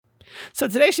So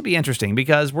today should be interesting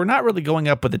because we're not really going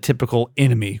up with the typical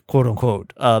enemy, quote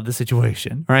unquote, of the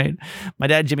situation, right? My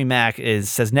dad, Jimmy Mack,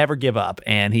 says never give up.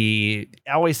 And he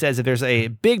always says if there's a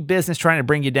big business trying to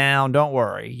bring you down, don't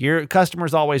worry. Your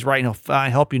customer's always right and he'll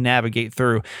help you navigate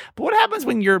through. But what happens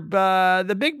when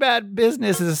the big bad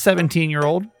business is a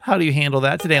 17-year-old? How do you handle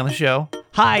that today on the show?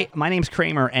 Hi, my name's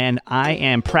Kramer, and I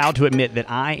am proud to admit that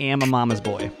I am a mama's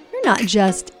boy. You're not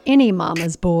just any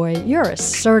mama's boy, you're a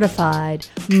certified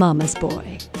mama's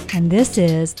boy. And this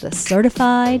is the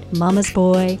Certified Mama's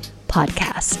Boy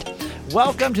Podcast.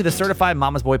 Welcome to the Certified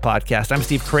Mama's Boy Podcast. I'm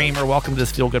Steve Kramer. Welcome to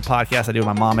this feel-good podcast I do with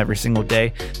my mom every single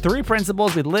day. 3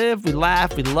 principles: we live, we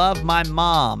laugh, we love my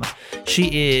mom.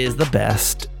 She is the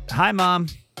best. Hi, Mom.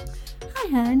 Hi,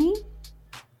 honey.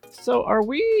 So are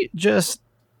we just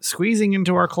squeezing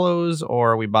into our clothes,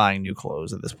 or are we buying new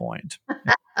clothes at this point?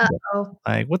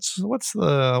 Like, what's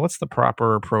the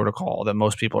proper protocol that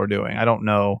most people are doing? I don't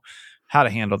know how to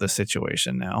handle this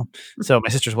situation now. So my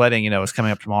sister's wedding, is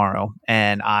coming up tomorrow,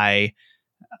 and I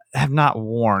haven't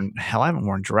worn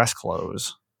dress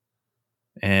clothes.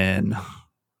 And I'm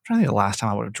trying to think the last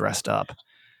time I would have dressed up.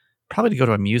 Probably to go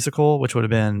to a musical, which would have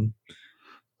been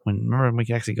when we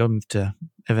could actually go to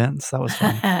events. That was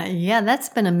fun. Yeah, that's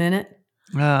been a minute.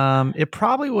 It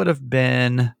probably would have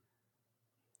been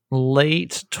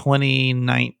late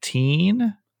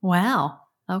 2019. Wow.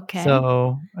 Okay.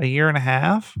 So a year and a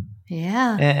half.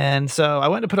 Yeah. And so I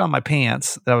went to put on my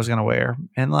pants that I was going to wear,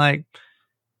 and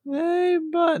they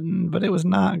buttoned, but it was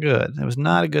not good. It was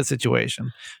not a good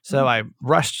situation. So I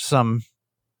rushed some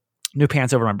new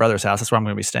pants over to my brother's house. That's where I'm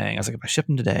going to be staying. I was like, if I ship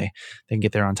them today, they can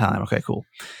get there on time. Okay, cool.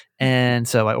 And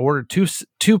so I ordered two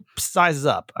sizes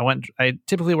up. I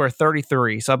typically wear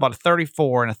 33. So I bought a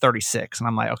 34 and a 36. And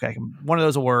I'm like, okay, one of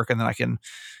those will work. And then I can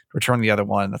return the other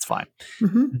one. That's fine.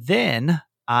 Mm-hmm. Then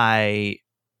I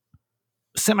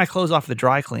sent my clothes off to the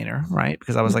dry cleaner, right?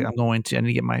 Because I was like, I need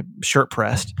to get my shirt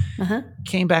pressed. Uh-huh.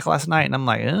 Came back last night and I'm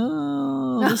like,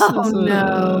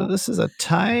 this is a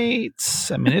tight.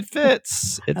 I mean, it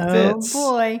fits. It fits.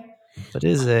 Oh boy. But it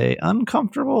is a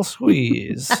uncomfortable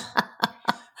squeeze.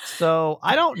 So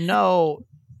I don't know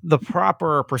the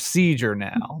proper procedure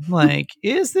now. Like,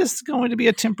 is this going to be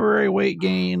a temporary weight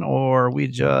gain, or we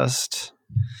just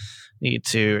need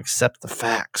to accept the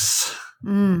facts?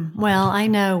 Well, I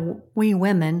know we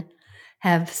women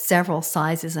have several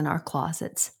sizes in our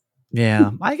closets.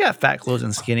 Yeah, I got fat clothes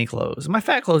and skinny clothes. My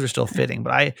fat clothes are still fitting,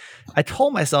 but I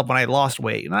told myself when I lost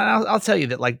weight, and I'll tell you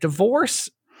that, like, divorce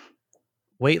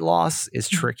weight loss is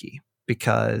tricky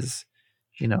because,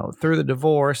 through the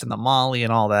divorce and the Molly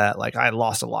and all that, like, I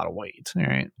lost a lot of weight,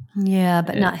 right? Yeah,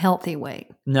 but not healthy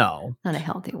weight. No. Not a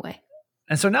healthy way.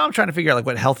 And so now I'm trying to figure out, like,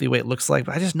 what healthy weight looks like,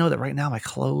 but I just know that right now my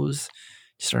clothes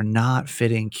just are not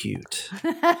fitting cute.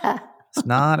 It's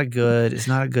not a good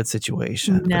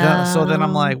situation. No. So then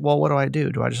I'm like, well, what do I do?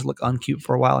 Do I just look uncute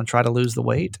for a while and try to lose the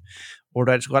weight? Or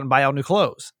do I just go out and buy all new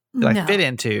clothes that I fit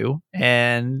into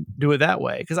and do it that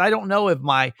way? Because I don't know if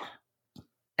my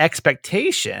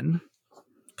expectation,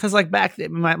 because like back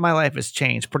then, my life has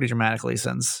changed pretty dramatically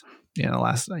since, the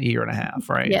last year and a half,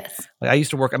 right? Yes. Like I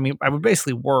used to work, I would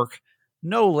basically work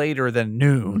no later than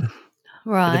noon.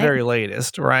 Right. At the very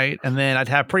latest, right? And then I'd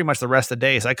have pretty much the rest of the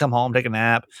day. So I'd come home, take a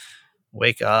nap,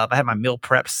 wake up. I had my meal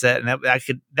prep set, and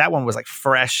that one was like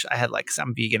fresh. I had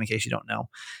I'm vegan, in case you don't know.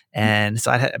 And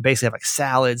so I basically have like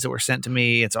salads that were sent to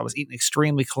me. And so I was eating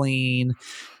extremely clean.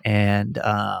 And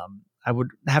I would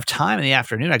have time in the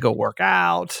afternoon. I'd go work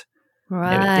out,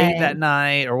 maybe date that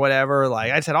night or whatever.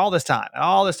 Like I just had all this time.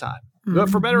 Mm-hmm. But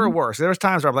for better or worse, there was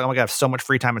times where I'm like, oh my God, I have so much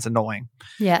free time. It's annoying.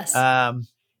 Yes.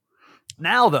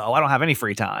 Now, though, I don't have any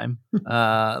free time.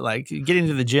 Like getting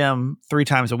to the gym 3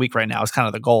 times a week right now is kind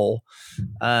of the goal.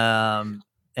 And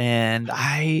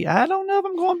I don't know if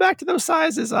I'm going back to those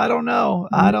sizes. I don't know.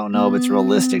 I don't know if it's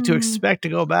realistic to expect to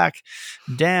go back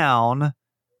down.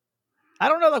 I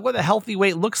don't know like what the healthy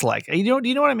weight looks like. Do you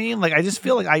know what I mean? Like I just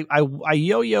feel like I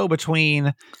yo-yo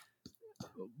between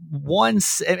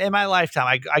in my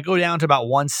lifetime, I go down to about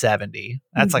 170.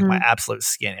 That's like my absolute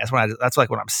skinny. That's like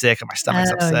when I'm sick and my stomach's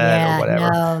upset or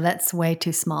whatever. No, that's way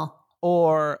too small.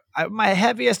 Or my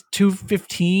heaviest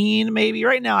 215 maybe.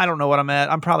 Right now I don't know what I'm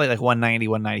at. I'm probably like 190,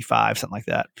 195, something like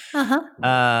that.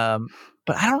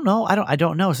 But I don't know. I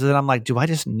don't know. So then I'm like, do I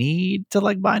just need to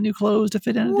like buy new clothes to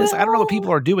fit into this? I don't know what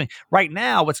people are doing right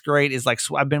now. What's great is like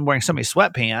I've been wearing so many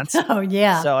sweatpants. Oh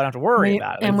yeah. So I don't have to worry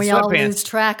about it. And we all lose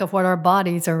track of what our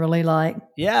bodies are really like.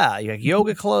 Yeah, you got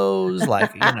yoga clothes,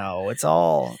 like it's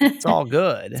all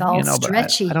good. It's all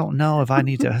stretchy. But I don't know if I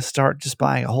need to start just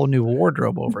buying a whole new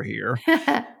wardrobe over here.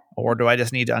 Or do I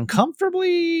just need to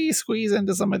uncomfortably squeeze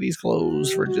into some of these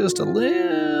clothes for just a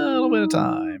little bit of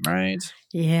time, right?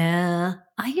 Yeah.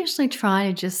 I usually try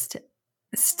to just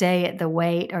stay at the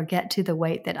weight or get to the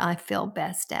weight that I feel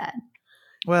best at.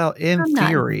 Well, in I'm not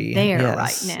theory, there right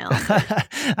yes. now.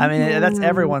 I mean, that's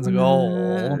everyone's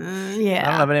goal. Yeah. I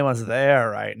don't know if anyone's there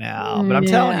right now, but I'm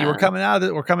telling you, we're coming out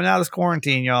of this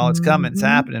quarantine, y'all. It's coming. It's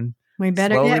happening. We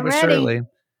better Slowly get but ready. surely.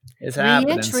 It's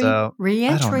happening. So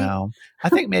I don't know. I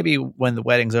think maybe when the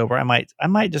wedding's over, I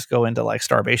might just go into like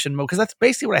starvation mode, because that's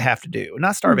basically what I have to do.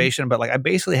 Not starvation, but like I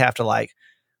basically have to like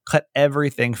cut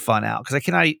everything fun out, because I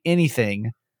cannot eat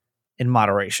anything in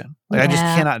moderation. Like I just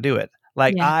cannot do it.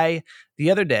 Like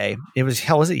the other day,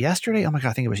 was it yesterday? Oh my God,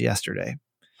 I think it was yesterday.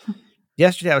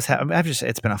 Yesterday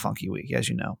it's been a funky week, as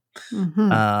you know.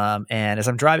 And as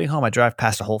I'm driving home, I drive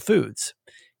past a Whole Foods.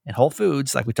 And Whole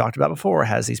Foods, like we talked about before,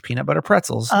 has these peanut butter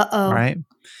pretzels. Right? And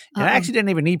I actually didn't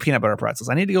even need peanut butter pretzels.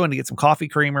 I need to go in to get some coffee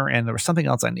creamer, and there was something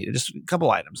else I needed, just a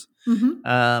couple items.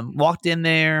 Walked in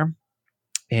there,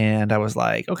 and I was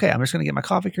like, okay, I'm just going to get my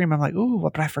coffee cream. I'm like, ooh,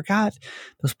 but I forgot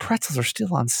those pretzels are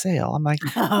still on sale. I'm like,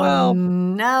 well,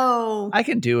 no, I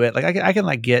can do it. Like I can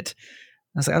like get.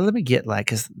 I was like, let me get like,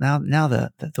 because now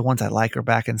the ones I like are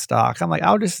back in stock. I'm like,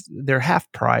 they're half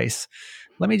price.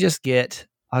 I'll just get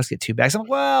 2 bags. I'm like,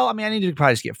 well, I mean, I need to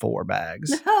probably just get 4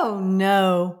 bags. Oh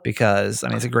no, because I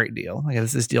mean, it's a great deal. Like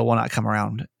this deal will not come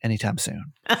around anytime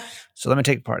soon. So let me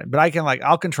take part in it. But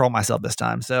I'll control myself this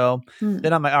time. So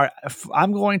then I'm like, all right,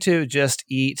 I'm going to just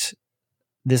eat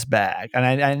this bag. And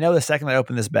I know the second I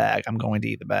open this bag, I'm going to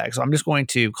eat the bag. So I'm just going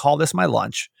to call this my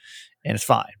lunch, and it's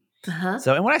fine.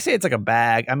 So, and when I say it's like a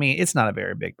bag, I mean, it's not a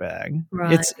very big bag.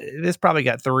 Right. It's probably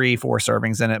got 3-4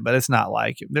 servings in it, but it's not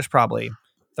like, there's probably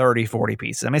 30, 40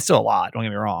 pieces. I mean, it's still a lot, don't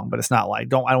get me wrong, but it's not like, I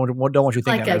don't want you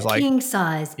thinking like there's king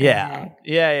size bag.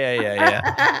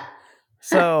 Yeah.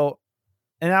 So,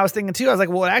 and I was thinking too, I was like,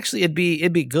 well, actually it'd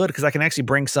be good, because I can actually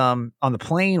bring some on the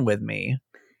plane with me.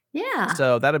 Yeah.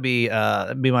 So that'd be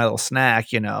my little snack,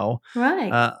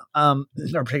 Right. or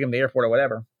take them to the airport or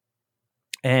whatever.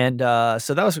 And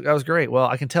so that was great. Well,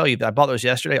 I can tell you that I bought those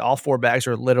yesterday. All 4 bags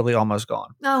are literally almost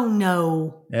gone. Oh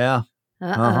no. Yeah.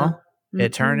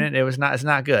 It turned in. It's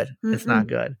not good. It's not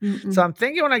good. So I'm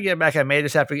thinking when I get back, I may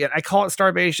just have to I call it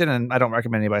starvation, and I don't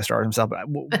recommend anybody starve himself. But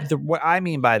what I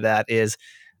mean by that is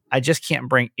I just can't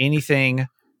bring anything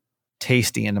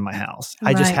tasty into my house.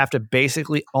 I just have to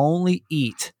basically only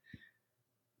eat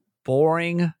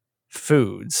boring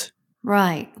foods.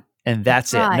 Right. And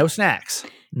that's it. No snacks.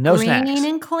 No snacks. Green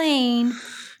and clean.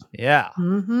 Yeah.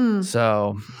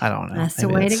 So I don't know. That's the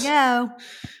way to go.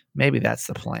 Maybe that's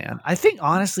the plan. I think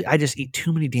honestly, I just eat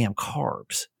too many damn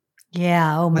carbs.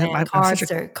 Yeah. Oh man,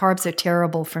 carbs are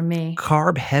terrible for me.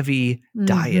 Carb heavy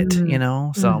diet,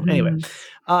 So anyway,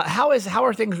 how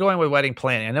are things going with wedding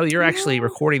planning? I know you're actually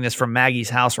recording this from Maggie's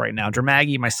house right now.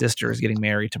 Maggie, my sister, is getting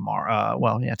married tomorrow.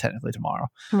 Technically tomorrow.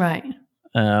 Right.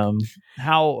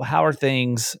 How are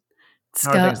things?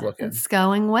 How are things looking? It's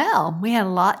going well. We had a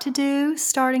lot to do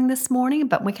starting this morning,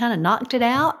 but we kind of knocked it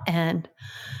out, and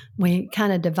we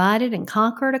kind of divided and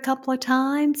conquered a couple of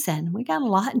times, and we got a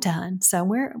lot done. So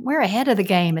we're ahead of the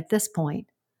game at this point.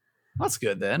 That's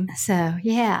good then. So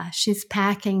yeah, she's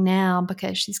packing now,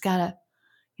 because she's got to,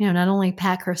 not only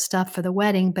pack her stuff for the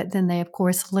wedding, but then they of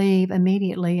course leave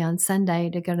immediately on Sunday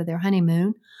to go to their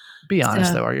honeymoon. Be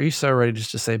honest though, are you so ready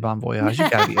just to say bon voyage? You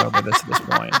got to be over this at this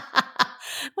point.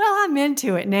 Well, I'm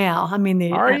into it now. I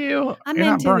mean, are you? You're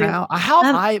not burnt out. How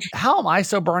am I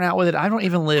so burnt out with it? I don't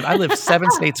even live. I live 7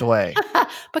 states away.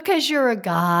 Because you're a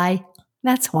guy.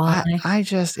 That's why.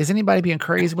 Is anybody being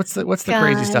crazy? What's the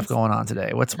crazy stuff going on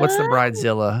today? What's the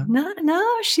bridezilla? No,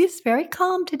 she's very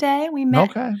calm today. We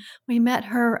met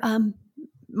her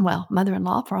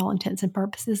mother-in-law for all intents and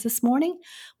purposes this morning.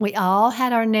 We all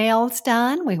had our nails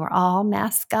done. We were all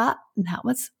masked up, and that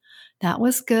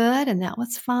was good, and that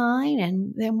was fine.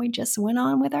 And then we just went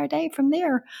on with our day from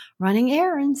there, running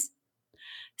errands.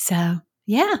 So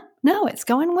yeah, no, it's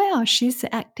going well. She's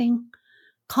acting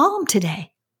calm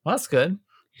today. Well, that's good.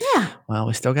 Yeah. Well,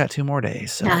 we still got 2 more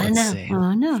days, so let's see.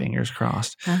 I know. Fingers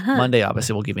crossed. Monday,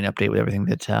 obviously, we'll give you an update with everything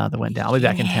that went down. I'll be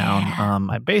back in town.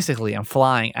 I'm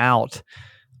flying out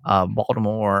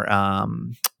Baltimore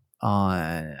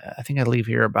I think I leave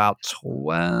here about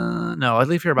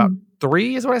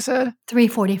 3 is what I said.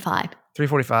 3:45.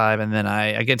 3:45, and then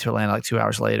I get to Atlanta like 2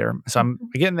 hours later. So I'm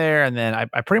getting there, and then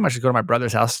I pretty much just go to my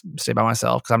brother's house, stay by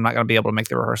myself, because I'm not going to be able to make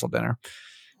the rehearsal dinner.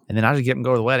 And then I just get and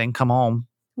go to the wedding, come home.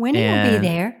 When will you be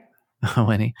there?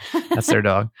 Winnie, that's their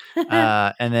dog.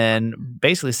 And then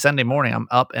basically Sunday morning, I'm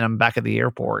up and I'm back at the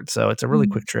airport. So it's a really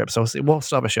quick trip. So we'll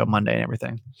still have a show Monday and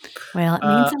everything. Well, it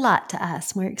means a lot to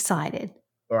us. We're excited.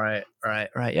 Right.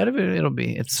 Yeah, it'll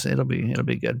be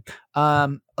good.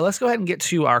 Let's go ahead and get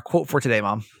to our quote for today,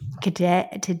 Mom.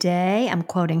 Today, I'm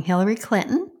quoting Hillary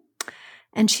Clinton,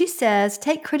 and she says,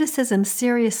 "Take criticism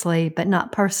seriously, but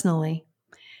not personally.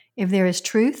 If there is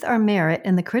truth or merit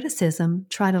in the criticism,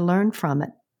 try to learn from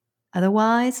it.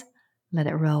 Otherwise, let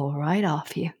it roll right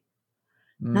off you."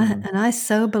 And I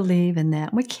so believe in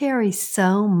that. We carry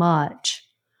so much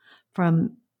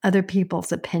from other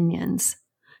people's opinions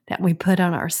that we put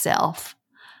on ourselves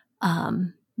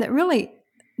that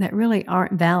really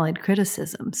aren't valid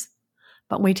criticisms,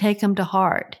 but we take them to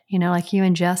heart. Like you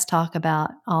and Jess talk about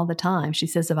all the time. She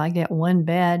says, if I get one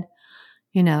bad,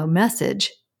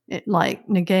 message, it like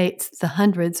negates the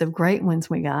hundreds of great ones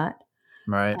we got.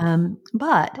 Right.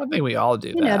 But I think we all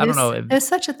do that. I don't know. There's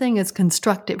such a thing as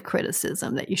constructive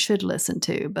criticism that you should listen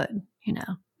to, but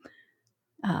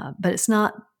it's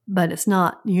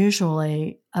not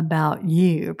usually about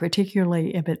you,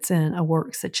 particularly if it's in a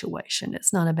work situation.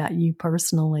 It's not about you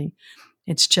personally.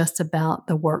 It's just about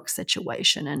the work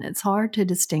situation. And it's hard to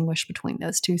distinguish between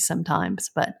those two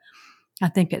sometimes, but I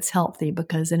think it's healthy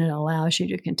because then it allows you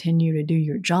to continue to do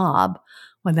your job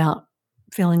without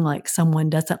feeling like someone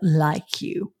doesn't like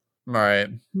you. Right.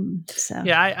 So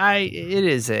yeah,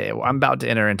 I'm about to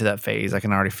enter into that phase. I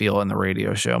can already feel it in the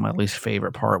radio show, my least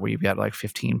favorite part, where you've got like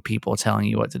 15 people telling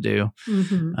you what to do.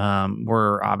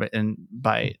 And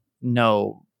by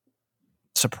no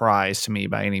surprise to me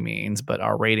by any means, but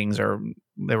our ratings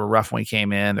they were rough when we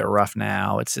came in. They're rough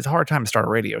now. It's a hard time to start a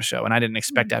radio show. And I didn't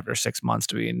expect after 6 months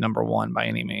to be number one by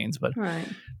any means, but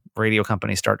radio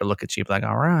companies start to look at you like,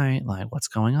 all right, like what's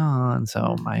going on?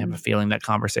 So I have a feeling that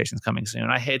conversation's coming soon.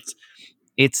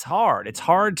 It's hard. It's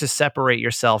hard to separate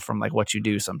yourself from like what you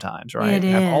do sometimes, right? It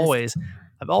is.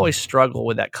 I've always struggled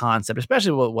with that concept,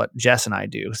 especially with what Jess and I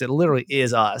do, because it literally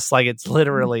is us. Like it's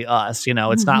literally us.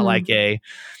 It's not like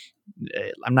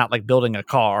I'm not like building a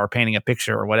car or painting a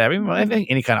picture or whatever. I think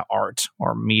any kind of art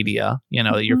or media,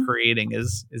 that you're creating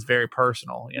is very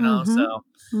personal, so.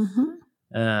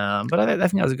 But I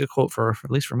think that was a good quote for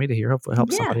at least for me to hear. Hopefully it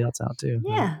helps somebody else out too.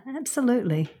 Yeah,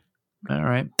 absolutely. All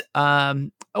right.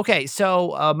 Okay.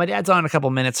 So my dad's on in a couple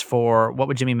minutes for What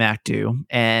Would Jimmy Mack Do?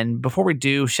 And before we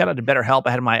do, shout out to BetterHelp.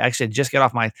 I just got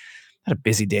off I had a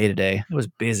busy day today. It was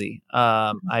busy.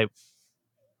 Boss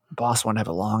wanted to have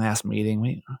a long ass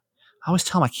meeting. I always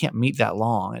tell him I can't meet that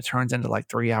long. It turns into like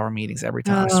 3-hour meetings every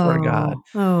time. I swear to God.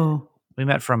 Oh. We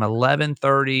met from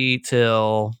 11:30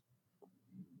 till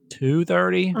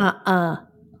 2:30. Oh,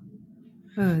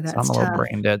 that's so I'm a tough. little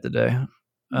brain dead today.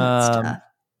 That's tough.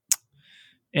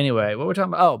 Anyway, what we're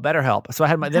talking about? Oh, BetterHelp. So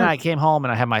then I came home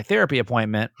and I had my therapy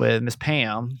appointment with Miss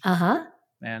Pam.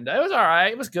 And it was all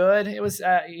right. It was good. It was,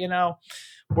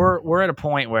 we're at a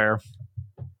point where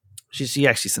she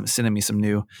actually sending me some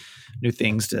new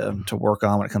things to work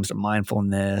on when it comes to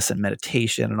mindfulness and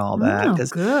meditation and all that. Oh,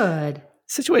 good.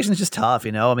 Situation is just tough,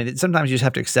 I mean, sometimes you just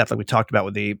have to accept, like we talked about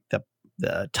with the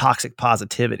toxic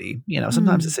positivity,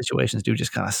 sometimes the situations do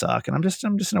just kind of suck. And I'm just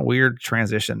in a weird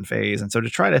transition phase. And so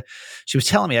she was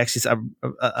telling me actually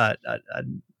a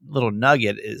little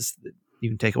nugget is that you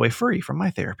can take away free from my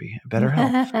therapy.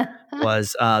 BetterHelp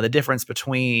was the difference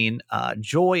between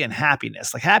joy and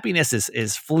happiness. Like happiness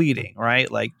is fleeting, right?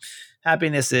 Like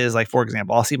happiness is like, for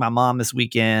example, I'll see my mom this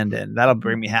weekend and that'll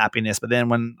bring me happiness. But then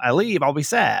when I leave, I'll be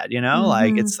sad,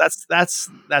 like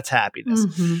that's happiness.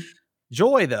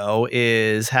 Joy, though,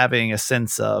 is having a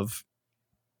sense of,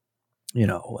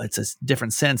 it's a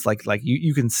different sense. Like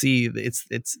you can see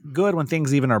it's good when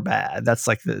things even are bad. That's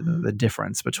like the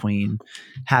difference between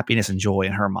happiness and joy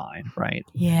in her mind, right?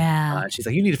 Yeah. She's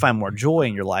like, you need to find more joy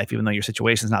in your life, even though your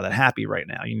situation is not that happy right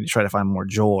now. You need to try to find more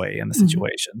joy in the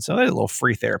situation. So there's a little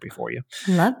free therapy for you.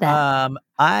 Love that.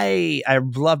 I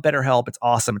love BetterHelp. It's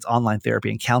awesome. It's online therapy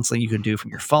and counseling you can do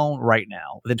from your phone right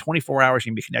now. Within 24 hours,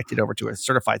 you can be connected over to a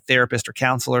certified therapist or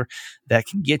counselor that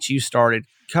can get you started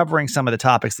covering some of the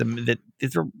topics that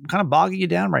are kind of bogging you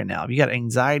down right now. If you got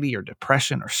anxiety or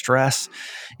depression or stress,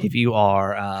 if you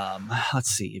are,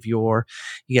 if you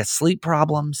got sleep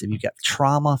problems, if you got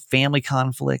trauma, family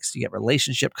conflicts, you got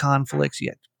relationship conflicts, you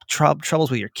got troubles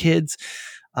with your kids.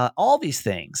 All these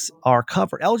things are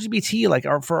covered. LGBT, like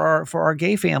for our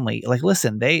gay family, like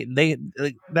listen, they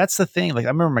like, that's the thing. Like I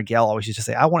remember Miguel always used to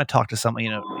say, I want to talk to someone,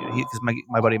 because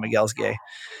my buddy Miguel's gay,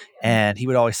 and he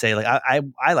would always say like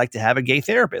I like to have a gay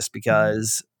therapist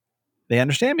because They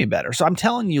understand me better. So I'm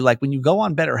telling you, like when you go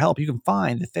on BetterHelp, you can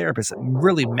find the therapist that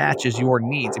really matches your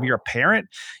needs. If you're a parent,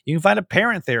 you can find a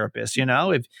parent therapist.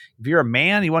 If you're a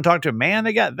man, you want to talk to a man,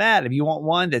 they got that. If you want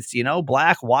one that's,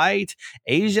 black, white,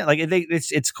 Asian, like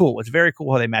it's cool. It's very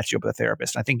cool how they match you up with a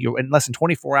therapist. And I think in less than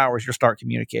 24 hours, you'll start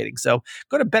communicating. So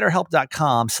go to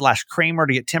betterhelp.com/Kramer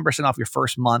to get 10% off your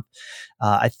first month.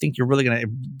 I think you're really going to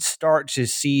start to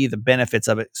see the benefits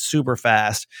of it super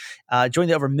fast. Join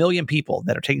the over 1 million people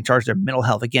that are taking charge of their mental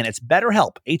health. Again, it's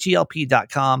BetterHelp,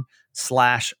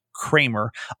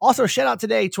 HELP.com/Kramer. Also, shout out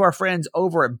today to our friends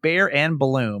over at Bear and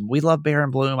Bloom. We love Bear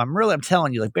and Bloom. I'm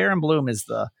telling you, like Bear and Bloom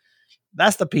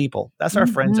that's the people. That's our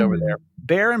friends over there.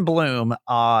 Bear and Bloom,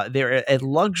 they're a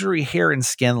luxury hair and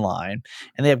skin line,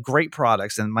 and they have great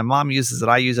products. And my mom uses it.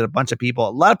 I use it. A bunch of people.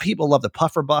 A lot of people love the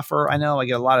Puffer Buffer. I know I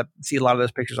see a lot of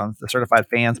those pictures on the Certified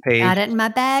Fans page. Got it in my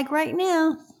bag right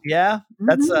now. Yeah,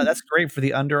 that's great for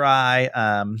the under eye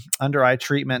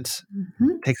treatment.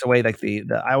 Takes away like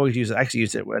I always use it. I actually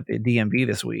used it with the DMV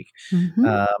this week,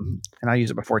 and I use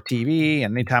it before TV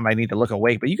and anytime I need to look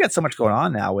awake. But you got so much going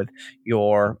on now with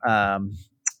your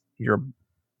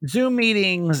Zoom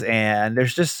meetings, and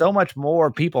there's just so much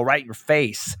more people right in your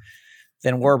face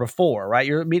than were before. Right,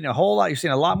 you're meeting a whole lot. You're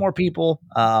seeing a lot more people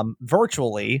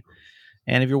virtually.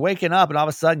 And if you're waking up and all of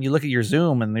a sudden you look at your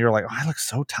Zoom and you're like, oh, I look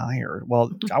so tired. Well,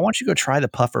 I want you to go try the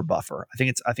Puffer Buffer. I think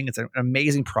it's an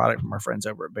amazing product from our friends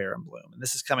over at Bear and Bloom. And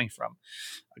this is coming from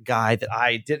a guy that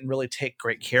I didn't really take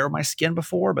great care of my skin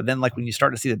before. But then like when you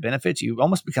start to see the benefits, you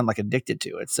almost become like addicted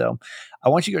to it. So I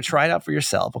want you to go try it out for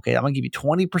yourself. Okay. I'm going to give you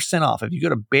 20% off. If you go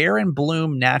to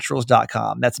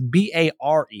bearandbloomnaturals.com, that's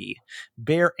BARE,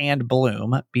 Bear and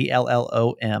Bloom,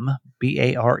 BLLOM,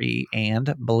 BARE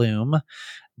and Bloom.com,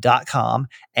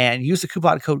 and use the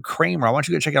coupon code Kramer. I want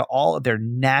you to go check out all of their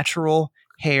natural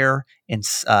hair and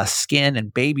skin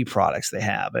and baby products they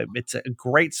have. It's a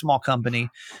great small company.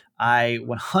 I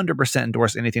 100%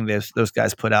 endorse anything those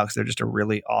guys put out because they're just a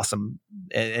really awesome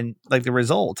and like the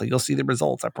results. Like you'll see the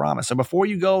results, I promise. So before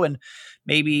you go and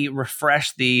maybe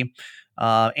refresh the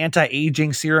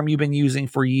anti-aging serum you've been using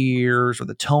for years or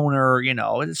the toner,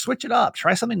 switch it up.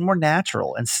 Try something more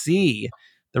natural and see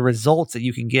the results that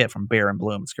you can get from Bear and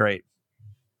Bloom. It's great.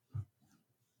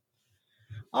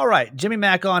 All right, Jimmy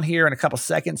Mack on here in a couple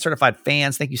seconds. Certified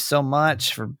Fans, thank you so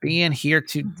much for being here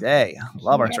today.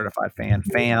 Love our Certified Fan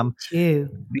fam.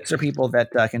 These are people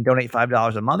that can donate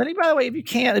 $5 a month. And by the way,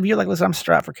 if you're like, listen, I'm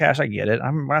strapped for cash, I get it.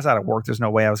 When I was out of work, there's no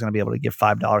way I was going to be able to give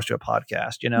 $5 to a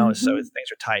podcast, So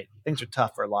things are tight. Things are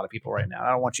tough for a lot of people right now.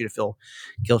 I don't want you to feel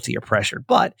guilty or pressured,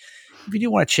 but if you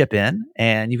do want to chip in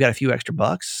and you've got a few extra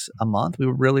bucks a month, we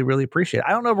would really, really appreciate it.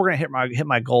 I don't know if we're going to hit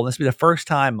my goal. This will be the first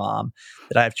time, Mom,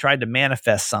 that I've tried to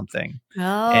manifest something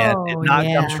and it not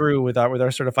come true with our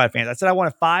Certified Fans. I said I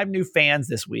wanted 5 new fans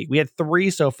this week. We had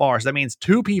 3 so far, so that means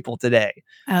 2 people today.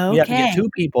 Okay. We have to get 2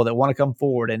 people that want to come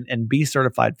forward and be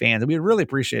Certified Fans, and we'd really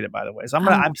appreciate it. By the way, so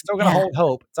I'm still going to hold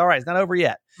hope. It's all right. It's not over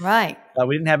yet. Right.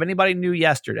 We didn't have anybody new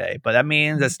yesterday, but that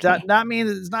means it's not means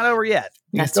it's not over yet.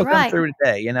 You can still come through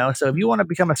today, So if you want to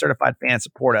become a Certified Fan,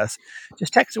 support us.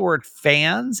 Just text the word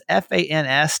FANS,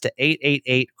 FANS, to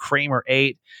 888 Kramer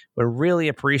 8. Would really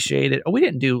appreciate it. Oh, we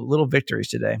didn't do little victories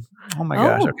today. Oh my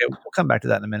gosh. Okay, we'll come back to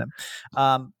that in a minute.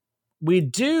 We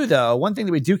do, though. One thing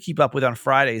that we do keep up with on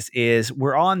Fridays is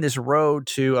we're on this road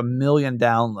to 1 million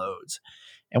downloads.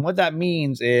 And what that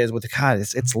means is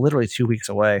it's literally 2 weeks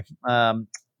away.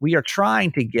 We are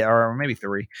trying to get, or maybe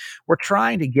 3, we're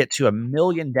trying to get to 1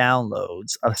 million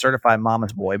downloads of Certified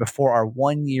Mama's Boy before our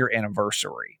 1-year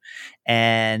anniversary.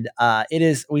 And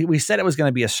we said it was going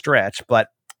to be a stretch, but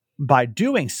by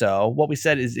doing so, what we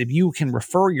said is if you can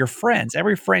refer your friends,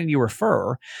 every friend you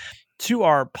refer to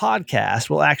our podcast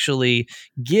will actually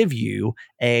give you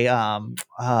a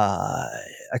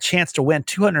chance to win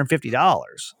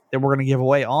 $250 that we're going to give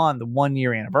away on the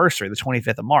 1-year anniversary, the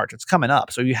 25th of March. It's coming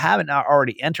up. So if you haven't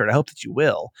already entered, I hope that you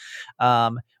will.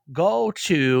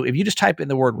 If you just type in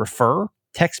the word refer,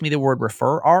 text me the word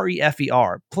refer,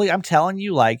 REFER. Please, I'm telling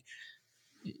you, like,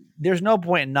 there's no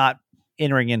point in not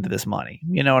entering into this money.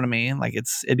 You know what I mean? Like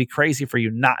it'd be crazy for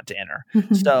you not to enter.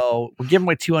 So we're giving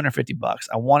away $250.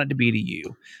 I want it to be to you.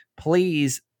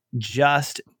 Please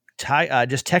just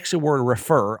text the word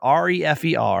refer,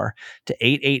 REFER, to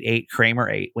 888 Kramer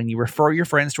 8. When you refer your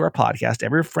friends to our podcast,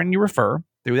 every friend you refer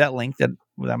through that link that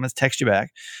I'm going to text you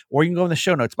back, or you can go in the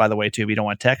show notes, by the way, too. If you don't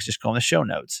want text, just go in the show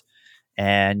notes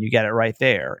and you get it right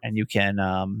there. And you can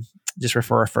just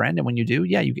refer a friend. And when you do,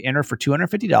 you can enter for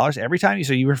 $250 every time.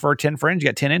 So you refer 10 friends, you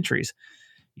get 10 entries.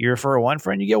 You refer 1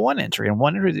 friend, you get 1 entry, and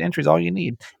 1 entry is all you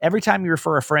need. Every time you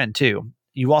refer a friend too,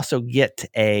 you also get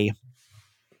a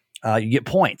you get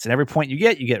points, and every point you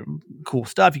get cool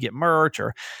stuff. You get merch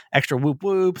or extra whoop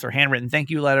whoops or handwritten thank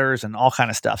you letters and all kind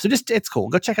of stuff. So it's cool.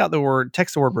 Go check out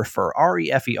text the word refer,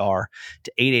 REFER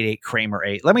to 888 Kramer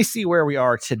 8. Let me see where we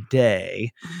are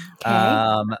today.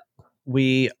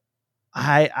 Okay.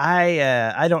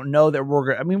 I don't know that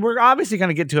we're obviously going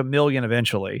to get to 1 million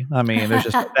eventually. I mean, there's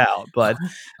just no doubt, but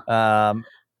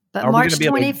March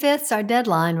 25th is our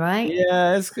deadline, right?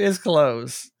 Yeah, it's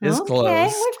close. It's close. Okay,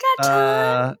 we've got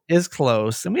time. It's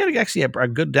close, and we had actually a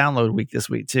good download week this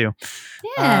week too.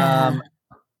 Yeah.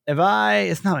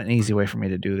 It's not an easy way for me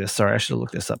to do this. Sorry, I should have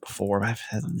looked this up before. I've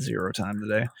had zero time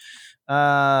today.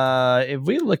 If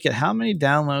we look at how many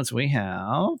downloads we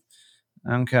have,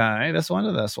 okay, this one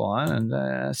to this one,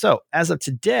 and so as of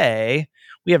today,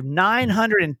 we have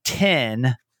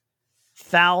 910,000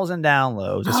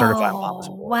 downloads of Certified Mama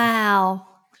Support. Wow.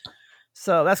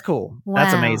 So that's cool. Wow.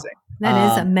 That's amazing.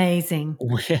 That is amazing.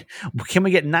 Can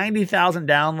we get 90,000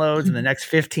 downloads in the next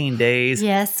 15 days?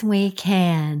 Yes, we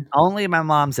can. Only my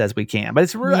mom says we can. But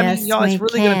it's really, it's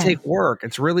really going to take work.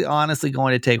 It's really honestly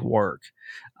going to take work.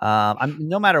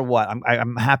 No matter what,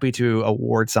 I'm happy to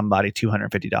award somebody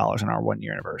 $250 on our 1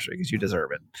 year anniversary because you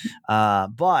deserve it.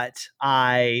 But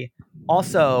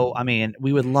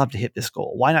we would love to hit this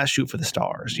goal. Why not shoot for the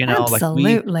stars?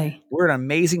 Absolutely. We're an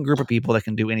amazing group of people that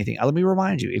can do anything. Let me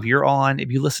remind you, if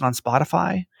you listen on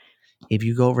Spotify, if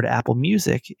you go over to Apple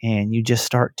Music and you just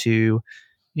start to,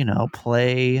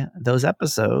 play those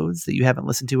episodes that you haven't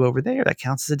listened to over there, that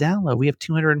counts as a download. We have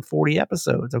 240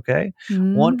 episodes. Okay.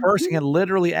 Mm-hmm. One person can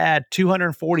literally add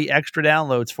 240 extra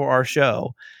downloads for our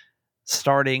show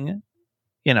starting,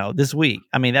 this week.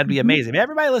 I mean, that'd be amazing.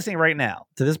 Everybody listening right now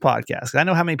to this podcast, I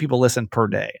know how many people listen per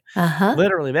day.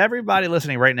 Literally, if everybody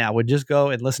listening right now would just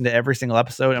go and listen to every single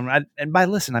episode, and by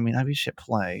listen, I mean I should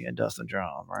play and dust the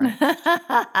drum, right?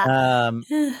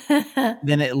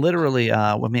 Then it literally,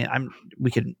 we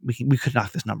could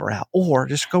knock this number out, or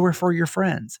just go refer your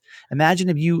friends. Imagine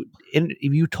if you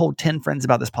told 10 friends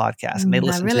about this podcast and they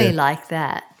listened. I really like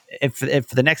that. If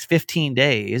for the next 15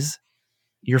 days.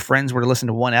 Your friends were to listen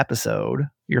to one episode,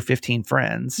 your 15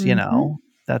 friends,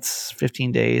 that's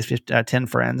 15 days, 10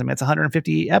 friends. I mean, it's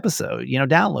 150 episode,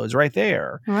 downloads right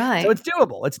there. Right. So it's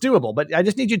doable. It's doable. But I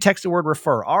just need you to text the word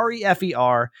refer,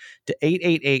 REFER to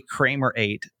 888 Kramer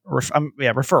 8.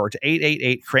 Refer to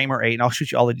 888 Kramer 8, and I'll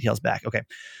shoot you all the details back. Okay.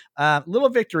 Little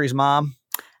victories, Mom.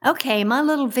 Okay. My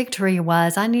little victory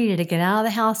was I needed to get out of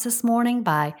the house this morning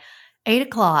by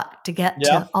 8:00 to get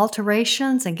to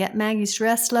alterations and get Maggie's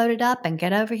dress loaded up and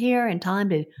get over here in time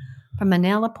for my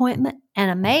nail appointment. And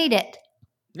I made it.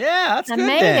 Yeah, that's good. I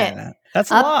made it.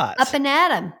 That's a lot. Up and at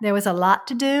 'em. There was a lot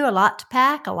to do, a lot to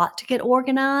pack, a lot to get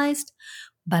organized,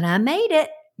 but I made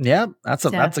it. Yeah, that's a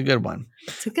good one.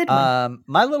 It's a good one.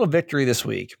 My little victory this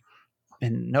week,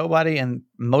 and nobody in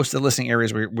most of the listening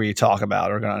areas we talk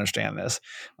about are going to understand this.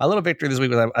 My little victory this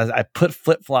week was I put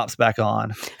flip-flops back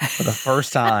on for the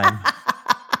first time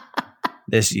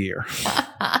this year.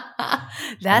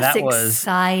 That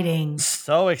exciting.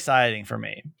 So exciting for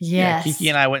me. Yes. Yeah, Kiki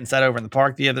and I went and sat over in the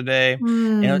park the other day.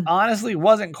 And it honestly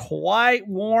wasn't quite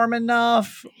warm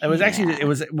enough. It was it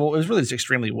was really just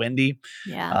extremely windy.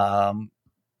 Yeah.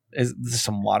 There's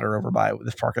some water over by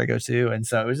this park I go to. And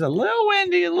so it was a little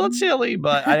windy, a little chilly,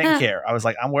 but I didn't care. I was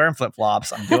like, I'm wearing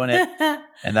flip-flops. I'm doing it.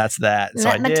 And that's that. So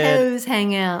Let my toes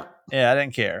hang out. Yeah, I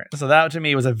didn't care. So that to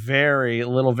me was a very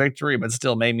little victory, but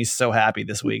still made me so happy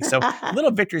this week. So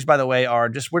little victories, by the way, we're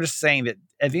just saying that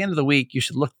at the end of the week, you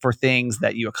should look for things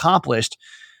that you accomplished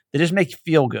that just make you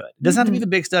feel good. It doesn't have to be the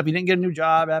big stuff. You didn't get a new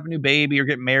job, have a new baby, or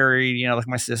get married, like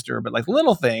my sister, but like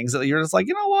little things that you're just like,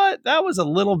 you know what? That was a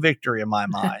little victory in my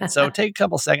mind. So take a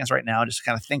couple seconds right now and just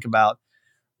kind of think about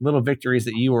little victories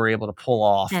that you were able to pull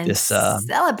off and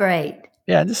celebrate.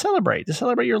 Yeah, just celebrate. Just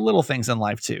celebrate your little things in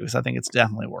life too. So I think it's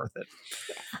definitely worth it.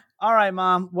 Yeah. All right,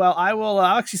 Mom. Well, I'll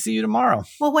actually see you tomorrow.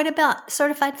 Well, what about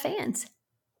certified fans?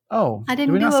 Oh, I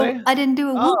didn't do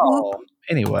a whoop whoop.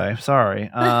 Anyway, sorry.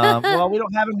 Well, we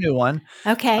don't have a new one.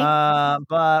 Okay.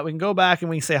 But we can go back and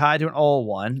we can say hi to an old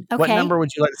one. Okay. What number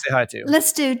would you like to say hi to?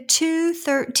 Let's do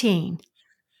 213.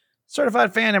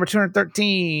 Certified fan number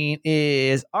 213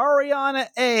 is Ariana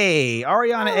A.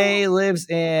 Ariana A lives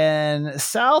in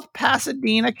South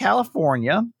Pasadena,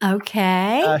 California.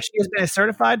 Okay. She has been a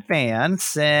certified fan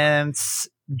since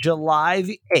July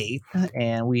the 8th,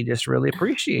 and we just really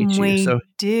appreciate you. We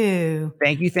do.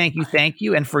 Thank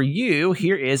you. And for you,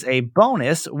 here is a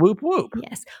bonus whoop whoop.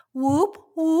 Yes. Whoop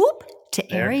whoop to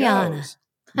Ariana.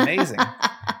 Amazing.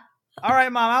 All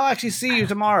right, Mom, I'll actually see you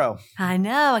tomorrow. I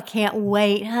know. I can't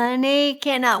wait, honey.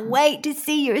 Cannot wait to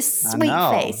see your sweet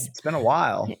face. It's been a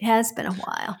while. It has been a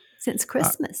while. since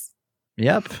Christmas.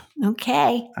 Yep.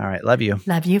 Okay. All right. Love you.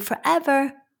 Love you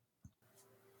forever.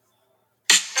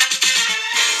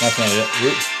 That's not it.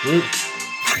 Whoop.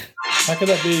 How could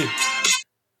that be?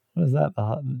 What is that?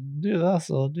 Do the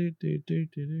hustle. Do.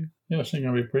 Yeah, I think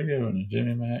I'll be pretty good one.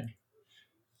 Jimmy Mack,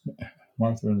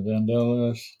 Martha and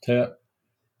Vandellas, tap.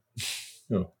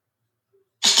 Go.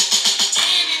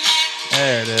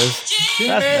 There it is.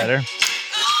 That's better.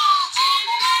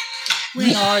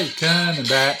 When are you coming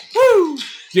back? Woo!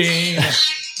 Jimmy.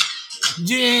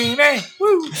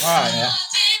 Woo! All right, now.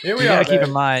 Here we You are. gotta keep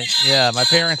in mind, my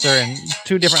parents are in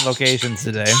 2 different locations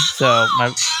today. So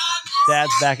my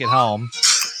dad's back at home,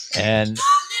 and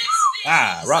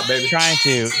rock, baby. trying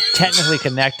to technically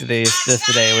connect to this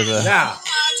today was a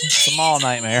small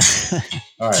nightmare.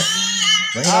 All right.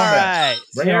 Bring it All on right.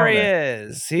 Bring Here it he on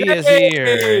is. He is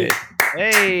here.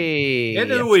 Hey.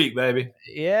 End of the week, baby.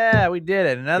 Yeah, we did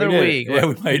it. Another week. Yeah,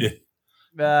 we made it.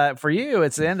 For you,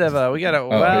 it's the end of we got to.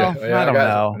 I don't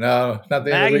know. No, not the end of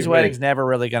the Maggie's week. wedding's never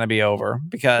really going to be over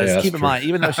because keep in mind,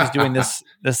 even though she's doing this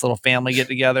little family get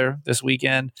together this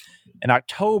weekend in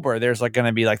October, there's going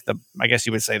to be I guess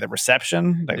you would say the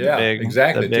reception, the big,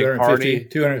 exactly, the big party,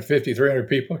 250, 300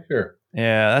 people. Sure.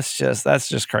 Yeah, that's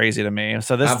just crazy to me.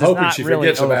 So I'm hoping not she really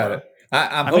forgets over. about it.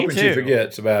 I'm hoping she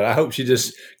forgets about it. I hope she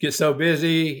just gets so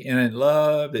busy and in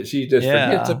love that she just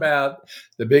forgets about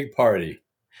the big party.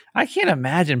 I can't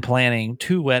imagine planning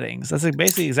 2 weddings. That's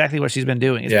basically exactly what she's been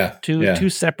doing. It's two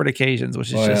separate occasions,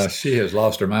 which is she has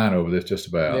lost her mind over this just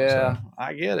about. Yeah, so.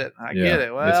 I get it.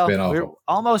 Well, it's been awful. We're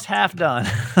almost half done.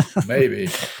 Maybe.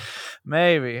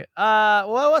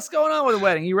 Well, what's going on with the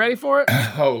wedding? You ready for it?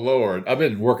 Oh Lord, I've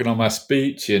been working on my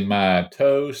speech and my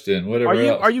toast and whatever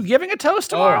else. Are you giving a toast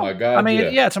tomorrow? Oh my God! I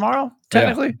mean, tomorrow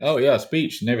technically. Yeah. Oh yeah,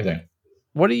 speech and everything.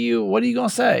 What are you gonna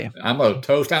say? I'm gonna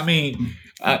toast. I'm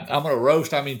gonna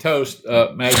roast. toast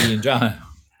Maggie and John.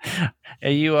 Are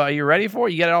you ready for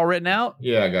it? You got it all written out?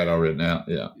 Yeah, I got it all written out.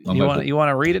 Yeah. You want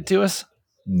to read it to us?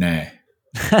 Nah.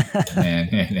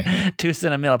 Too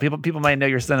sentimental. People might know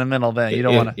you're sentimental. Then you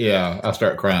don't want to. Yeah, I'll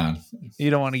start crying. You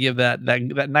don't want to give that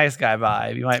nice guy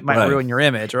vibe. You might ruin your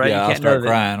image, right? Yeah, you can't I'll start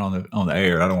crying on the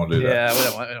air. I don't want to do that.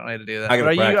 Yeah, we don't need to do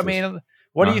that.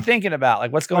 What are you thinking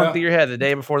about? What's going through your head the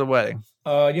day before the wedding?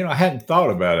 I hadn't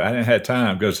thought about it. I didn't have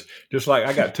time because just like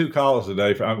I got 2 calls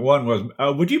today. One was,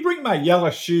 would you bring my yellow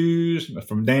shoes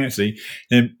from Nancy?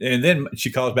 And then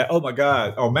she calls back, oh my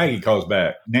God. Oh, Maggie calls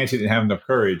back. Nancy didn't have enough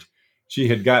courage. She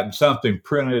had gotten something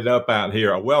printed up out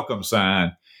here, a welcome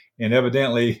sign. And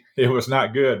evidently it was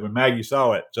not good when Maggie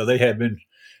saw it. So they had been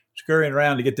scurrying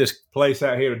around to get this place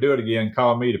out here to do it again,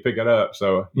 call me to pick it up.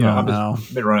 So, I've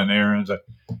just been running errands.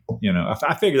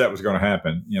 I figured that was going to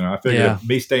happen. I figured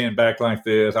me staying back like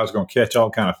this, I was going to catch all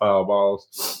kind of foul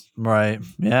balls. Right.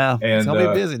 Yeah. And it's going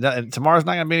to be busy. Tomorrow's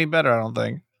not going to be any better, I don't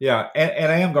think. Yeah. And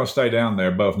I am going to stay down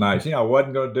there both nights. I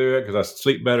wasn't going to do it because I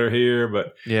sleep better here,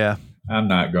 but I'm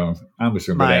not going. I'm just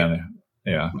going to go down there.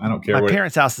 Yeah, I don't care. My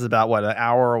parents' house is about an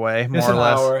hour away, more or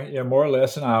less. Hour, more or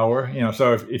less an hour.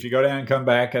 So if you go down and come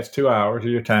back, that's 2 hours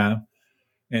of your time,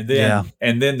 and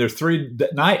then there's 3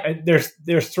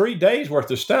 there's 3 days worth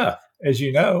of stuff, as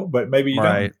you know, but maybe you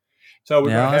don't. So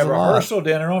we're going to have a rehearsal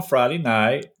dinner on Friday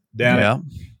night down at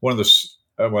one of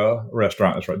the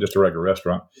restaurant. That's right, just a regular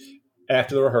restaurant.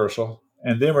 After the rehearsal,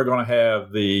 and then we're going to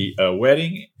have the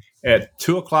wedding at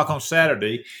 2:00 on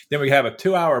Saturday. Then we have a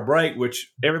 2-hour break,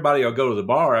 which everybody will go to the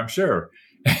bar, I'm sure.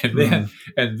 And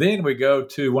then we go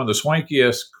to one of the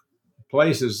swankiest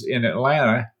places in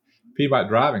Atlanta, Peabody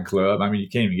Driving Club. I mean, you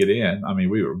can't even get in. I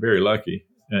mean, we were very lucky,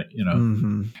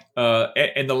 And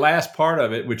the last part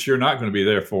of it, which you're not going to be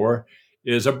there for,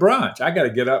 is a brunch. I got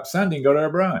to get up Sunday and go to a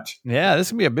brunch. Yeah, this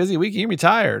is going to be a busy week. You're going to be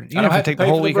tired. You don't have to take the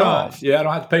whole week off. Yeah, I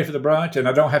don't have to pay for the brunch, and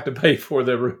I don't have to pay for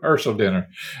the rehearsal dinner.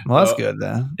 Well, that's good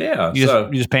then. Yeah. You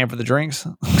just paying for the drinks?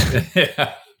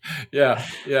 Yeah.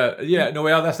 No,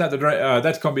 well, that's not the drink.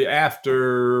 That's going to be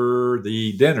after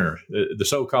the dinner, the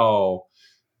so-called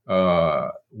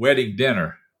wedding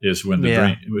dinner is when the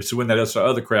drink. It's when that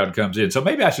other crowd comes in. So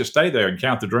maybe I should stay there and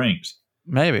count the drinks.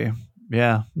 Maybe.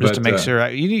 Yeah, to make sure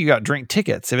you got drink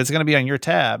tickets. If it's going to be on your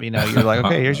tab, you're like,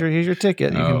 okay, here's your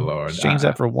ticket. You can exchange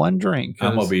that for one drink.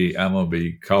 I'm gonna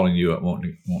be calling you up, won't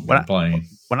be playing.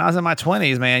 When I was in my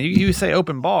 20s, man, you say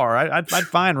open bar, I'd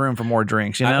find room for more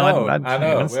drinks. I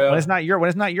know. When it's not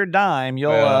your dime,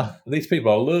 you'll. These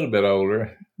people are a little bit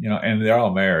older, and they're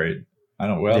all married. I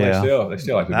don't. Well, they still like to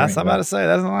drink. That's what I'm about to say.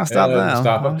 That's not stop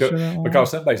them. Because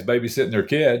somebody's babysitting their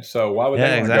kids. So why would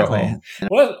they want to go home?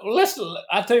 Well,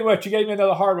 I tell you what, you gave me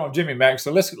another hard one, Jimmy Mack.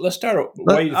 So let's start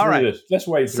wading through this. Let's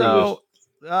wade through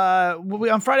this.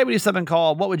 on Friday we do something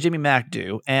called "What Would Jimmy Mack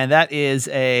Do?" and that is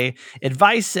a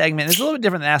advice segment. It's a little bit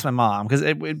different than Ask My Mom because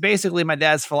basically my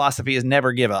dad's philosophy is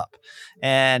never give up,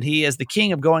 and he is the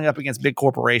king of going up against big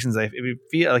corporations. If you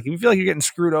feel like you're getting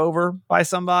screwed over by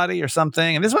somebody or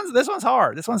something, and this one's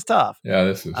hard. This one's tough. Yeah,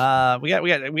 this is.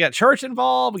 We got church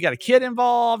involved. We got a kid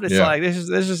involved. It's like there's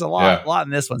just a lot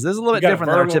in this one. So this is a little bit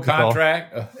different than our typical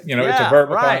contract. It's a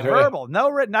verbal contract. Verbal, no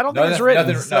written. I don't think it's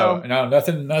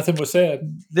written. Nothing was said.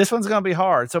 This one's going to be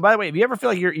hard. So, by the way, if you ever feel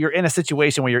like you're in a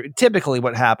situation where typically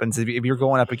what happens if you're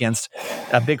going up against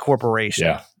a big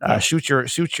corporation, shoot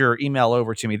your email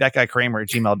over to me,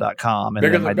 thatguykramer@gmail.com. And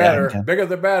bigger the better. Bigger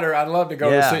the better. I'd love to go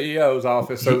to the CEO's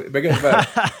office. So bigger the better.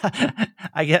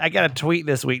 I got a tweet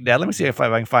this week, Dad. Let me see if I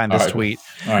can find this tweet.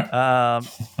 All right.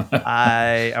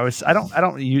 I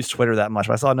don't use Twitter that much,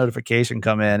 but I saw a notification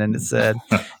come in and it said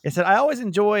I always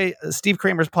enjoy Steve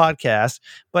Kramer's podcast,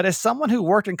 but as someone who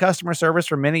worked in customer service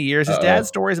for many years, his dad's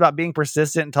stories about being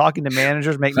persistent and talking to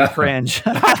managers make me cringe.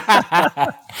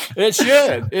 It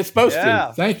should. It's supposed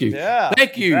to. Thank you. Yeah.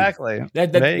 Thank you. Exactly.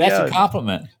 That's a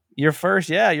compliment. Your first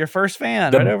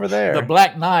fan right over there. The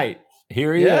Black Knight.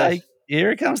 Here he is.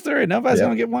 Here he comes through. Nobody's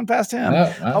going to get one past him.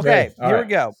 No, okay, here we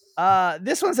go.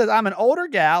 This one says, I'm an older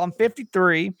gal. I'm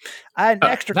 53. I had an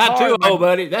extra car. Not too old,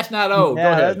 buddy. That's not old.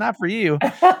 Yeah, that's not for you.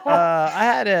 I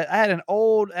had an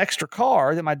old extra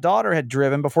car that my daughter had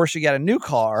driven before she got a new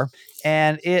car,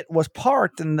 and it was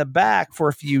parked in the back for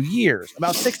a few years.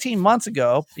 About 16 months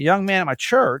ago, a young man at my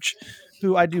church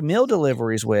who I do meal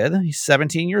deliveries with, he's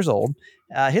 17 years old,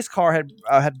 his car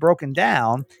had broken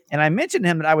down, and I mentioned to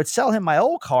him that I would sell him my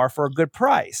old car for a good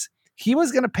price. He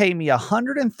was going to pay me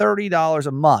 $130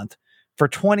 a month for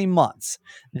 20 months.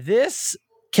 This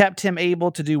kept him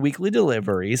able to do weekly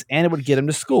deliveries, and it would get him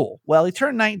to school. Well, he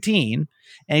turned 19,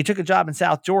 and he took a job in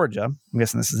South Georgia. I'm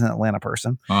guessing this is an Atlanta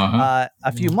person. A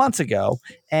few months ago,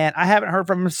 and I haven't heard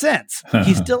from him since.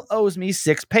 He still owes me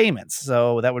 6 payments.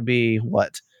 So that would be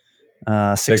what?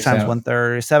 6 times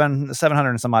 130, $700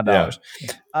 and some odd dollars.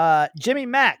 Jimmy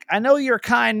Mack, I know you're a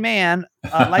kind man,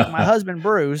 like my husband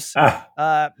Bruce.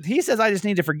 He says I just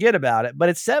need to forget about it, but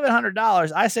it's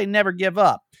 $700. I say never give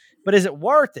up. But is it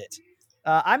worth it?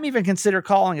 I'm even consider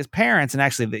calling his parents, and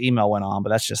actually the email went on, but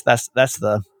that's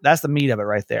the meat of it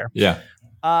right there. Yeah.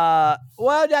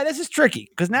 Well, yeah, this is tricky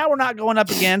because now we're not going up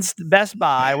against Best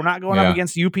Buy. We're not going up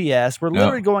against UPS. We're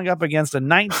literally going up against a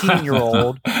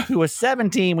 19-year-old who was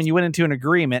 17 when you went into an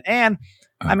agreement. And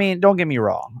I mean, don't get me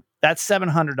wrong. That's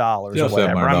 $700 or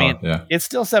whatever. I mean, it's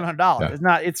still $700.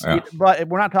 Yeah. It's not, but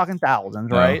we're not talking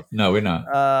thousands, right? No, we're not.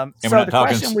 So the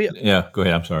question go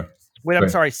ahead. I'm sorry. Wait, I'm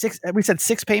sorry. We said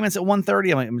 6 payments at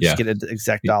 130. I'm just get an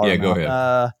exact dollar. Yeah, go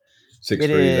ahead. 6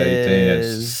 3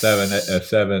 is 18. It's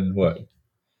 7. What?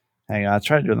 Hang on, I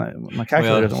tried to do it. My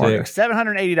calculator doesn't work.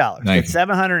 $780. It's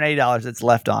 $780 that's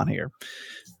left on here.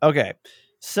 Okay,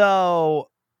 so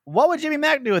what would Jimmy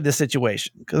Mack do with this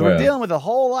situation? Because we're dealing with a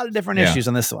whole lot of different issues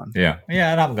on this one. Yeah,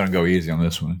 and I'm going to go easy on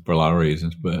this one for a lot of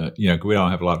reasons. But we don't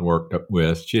have a lot to work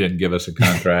with. She didn't give us a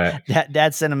contract.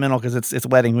 Dad's sentimental because it's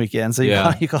wedding weekend, so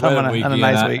you call him on a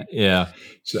nice week.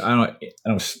 So I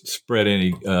don't spread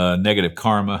any negative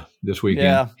karma this weekend.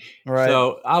 Yeah, right.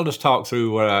 So I'll just talk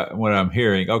through what I'm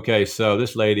hearing. Okay, so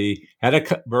this lady had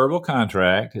a verbal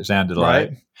contract. It sounded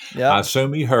like. Yeah. I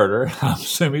assume he heard her. I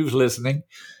assume he was listening.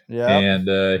 Yeah.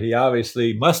 And he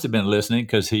obviously must have been listening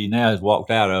because he now has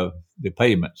walked out of the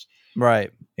payments.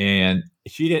 Right. And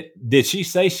did she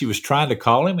say she was trying to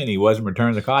call him and he wasn't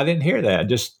returning the call? I didn't hear that.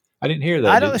 I didn't hear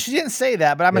that. She didn't say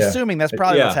that, but I'm assuming that's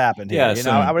probably what's happened here.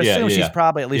 I would assume she's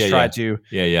probably at least tried to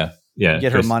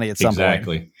get her money at some point.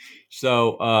 Exactly.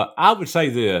 So I would say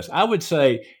this. I would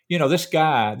say, this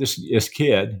guy, this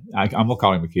kid, I'm going to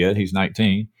call him a kid. He's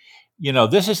 19.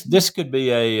 This could be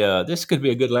a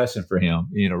good lesson for him.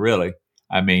 Really.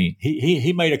 I mean,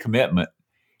 he made a commitment,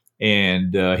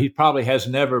 and he probably has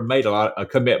never made a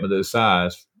commitment of this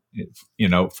size,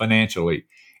 financially,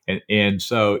 and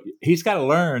so he's got to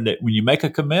learn that when you make a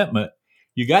commitment,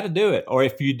 you got to do it, or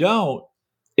if you don't,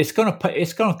 it's going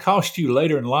to cost you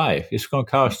later in life. It's going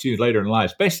to cost you later in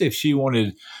life, especially if she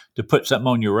wanted to put something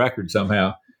on your record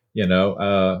somehow. Take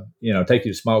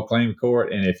you to small claim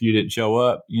court, and if you didn't show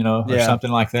up, or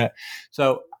something like that.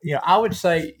 So, I would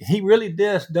say he really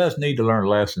does need to learn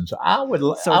lessons. I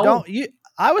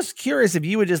was curious if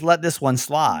you would just let this one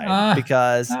slide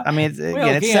because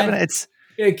it's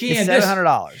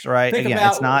 $700, right?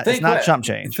 It's not chump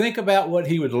change. Think about what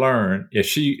he would learn if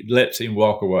she lets him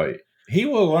walk away. He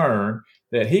will learn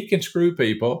that he can screw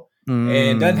people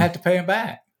and doesn't have to pay them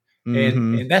back.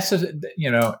 Mm-hmm. And that's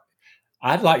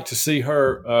I'd like to see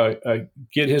her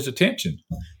get his attention.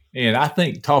 And I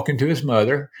think talking to his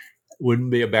mother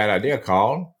wouldn't be a bad idea.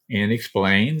 Call and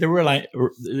explain the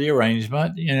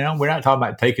arrangement. We're not talking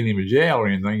about taking him to jail or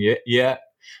anything yet.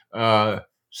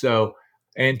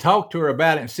 And talk to her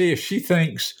about it and see if she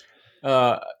thinks,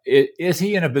 is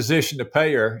he in a position to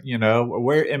pay her?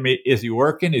 Is he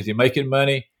working? Is he making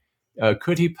money?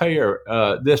 Could he pay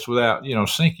her this without,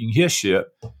 sinking his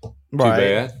ship too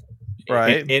bad?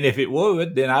 Right. And if it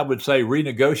would, then I would say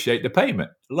renegotiate the payment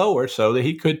lower so that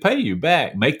he could pay you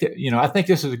back. I think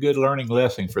this is a good learning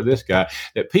lesson for this guy,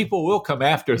 that people will come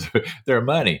after their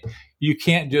money. You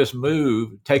can't just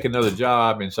take another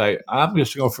job and say, I'm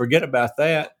just going to forget about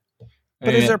that.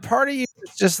 But is there part of you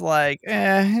that's just like,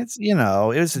 it's, it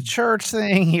was a church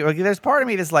thing. There's part of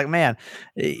me that's like, man,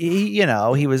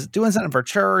 he was doing something for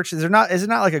church. Is it not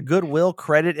like a goodwill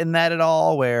credit in that at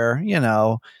all where,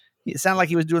 it sounded like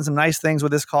he was doing some nice things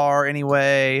with his car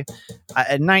anyway.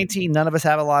 At 19, none of us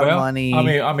have a lot of money.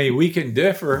 I mean, we can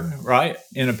differ, right,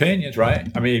 in opinions, right?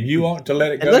 I mean, if you want to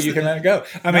let it go, you can let it go.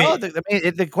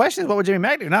 The question is, what would Jimmy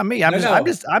Mack do? Not me. I'm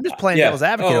just playing devil's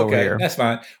advocate over here. That's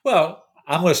fine. Well,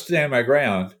 I'm going to stand my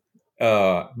ground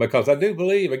because I do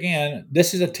believe, again,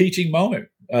 this is a teaching moment.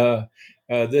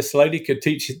 This lady could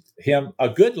teach him a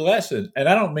good lesson, and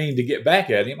I don't mean to get back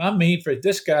at him. I mean for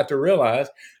this guy to realize.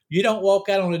 You don't walk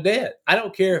out on a debt. I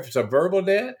don't care if it's a verbal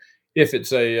debt, if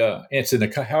it's it's in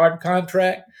a hard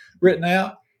contract written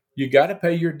out. You got to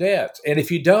pay your debts, and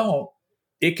if you don't,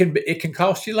 it can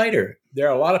cost you later. There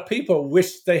are a lot of people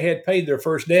wish they had paid their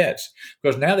first debts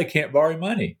because now they can't borrow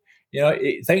money.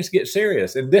 Things get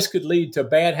serious, and this could lead to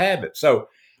bad habits. So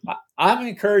I'm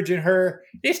encouraging her.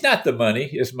 It's not the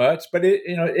money as much, but it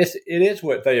is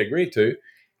what they agreed to.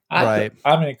 I'm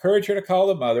going to encourage her to call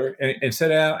the mother and sit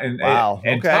down and talk.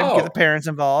 Get the parents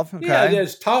involved. Okay. Yeah,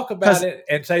 just talk about it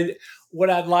and say, what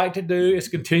I'd like to do is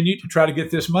continue to try to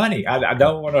get this money. I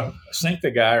don't want to sink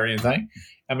the guy or anything.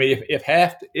 I mean,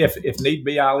 if need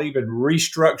be, I'll even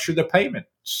restructure the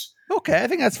payments. Okay, I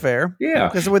think that's fair. Yeah,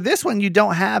 because with this one, you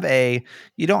can't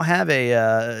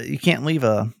leave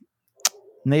a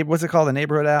what's it called? The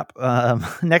neighborhood app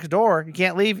next door. You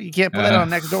can't leave. You can't put that on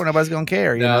next door. Nobody's gonna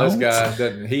care. This guy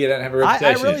doesn't. He doesn't have a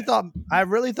reputation. I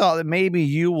really thought that maybe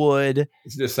you would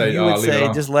just say,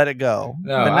 just let it go.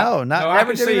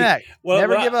 Never give back.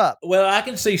 Never give up. Well, I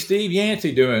can see Steve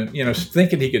Yancey doing,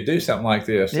 thinking he could do something like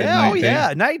this.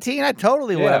 Yeah, 19. I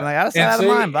totally would. I'm like, out of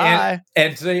mind. Bye.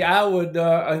 And see, I would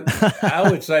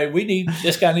say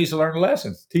this guy needs to learn a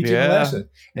lesson. Teach him a lesson.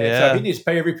 And so he needs to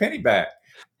pay every penny back.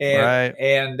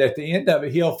 And at the end of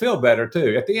it, he'll feel better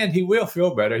too. At the end, he will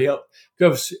feel better.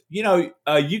 Because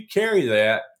you carry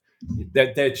that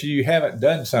you haven't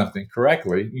done something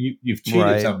correctly. You've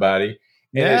cheated somebody.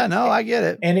 I get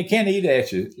it. And it can eat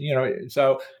at you.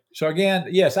 So again,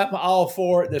 yes, I'm all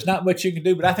for it. There's not much you can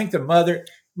do, but I think the mother,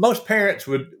 most parents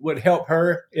would help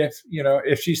her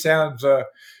if she sounds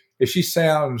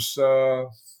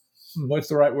what's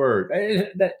the right word?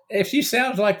 If she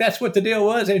sounds like that's what the deal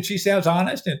was, and she sounds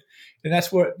honest, and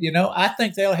that's what I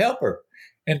think they'll help her.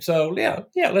 And so, yeah,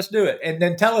 let's do it. And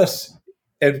then tell us,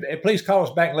 and please call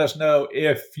us back and let us know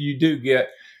if you do get.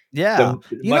 Yeah,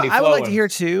 I would like to hear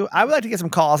too. I would like to get some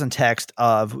calls and text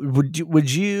of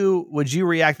would you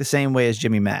react the same way as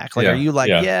Jimmy Mack? Like, are you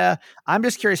like, I'm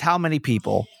just curious how many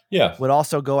people would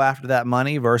also go after that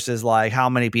money versus like how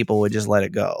many people would just let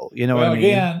it go? You know what I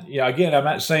mean? Again, I'm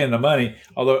not saying the money,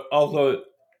 although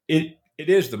it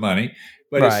is the money.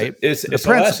 But it's a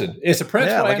lesson. It's a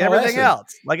principle. Like everything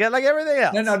else. Like everything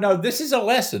else. No. This is a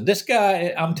lesson. This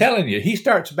guy, I'm telling you, he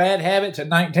starts bad habits at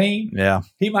 19. Yeah.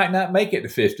 He might not make it to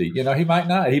 50. He might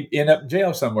not. He end up in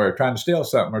jail somewhere trying to steal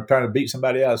something or trying to beat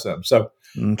somebody out of something. So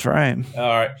that's right. All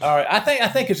right. I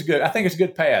think it's good. I think it's a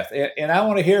good path. And I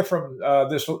want to hear from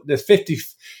this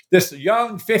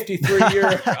young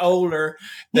 53-year older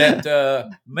that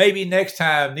maybe next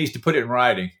time needs to put it in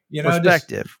writing.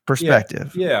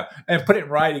 Perspective. Yeah. And put it in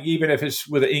writing, even if it's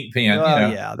with an ink pen.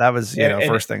 Yeah, that was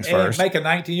first things first. And make a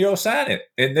 19-year-old sign it,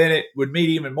 and then it would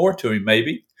mean even more to him,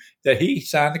 maybe, that he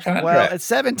signed the contract. Well, at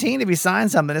 17, if he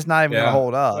signs something, it's not even going to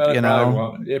hold up. Well,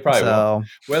 it probably won't.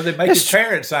 Well, they make his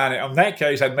parents sign it. In that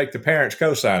case, I'd make the parents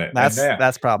co-sign it.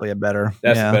 That's probably a better.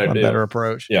 That's a better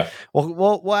approach. Yeah. Well,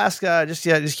 we'll ask. Just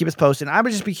keep us posted. I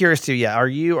would just be curious too. Yeah. Are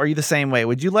you the same way?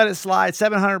 Would you let it slide?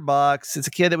 $700. It's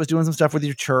a kid that was doing some stuff with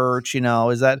your church.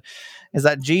 Is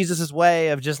that Jesus' way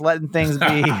of just letting things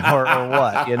be, or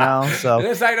what? So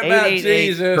this ain't about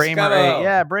Jesus.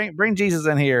 Bring Jesus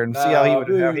in here and see how he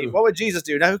would. What would Jesus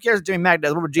do? Now, who cares what Jimmy Mack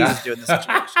does? What would Jesus do in this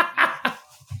situation?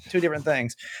 Two different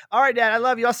things. All right, Dad, I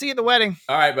love you. I'll see you at the wedding.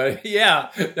 All right, buddy. Yeah.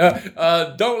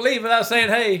 Don't leave without saying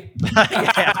hey.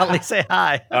 Yeah, at least say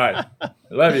hi. All right.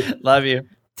 Love you. Love you.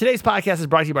 Today's podcast is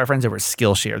brought to you by our friends over at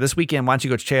Skillshare. This weekend, why don't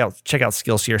you go check out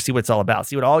Skillshare, see what it's all about,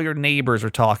 see what all your neighbors are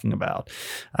talking about,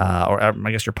 or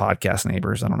I guess your podcast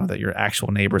neighbors. I don't know that your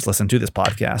actual neighbors listen to this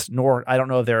podcast, nor I don't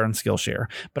know if they're on Skillshare,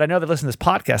 but I know they listen to this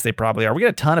podcast. They probably are. We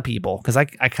get a ton of people because I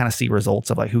kind of see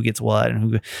results of like who gets what and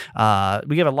who.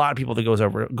 We have a lot of people that go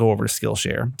over to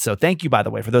Skillshare. So thank you, by the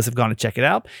way, for those who've gone to check it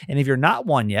out. And if you're not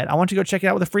one yet, I want you to go check it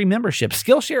out with a free membership.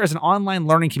 Skillshare is an online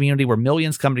learning community where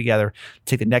millions come together to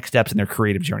take the next steps in their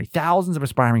creative journey. Thousands of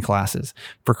inspiring classes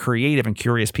for creative and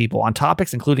curious people on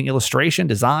topics including illustration,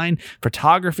 design,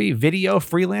 photography, video,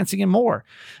 freelancing, and more.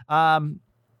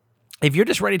 If you're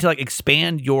just ready to like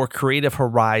expand your creative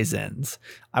horizons,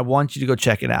 I want you to go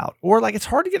check it out. Or like it's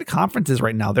hard to get to conferences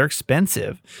right now. They're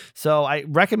expensive. So I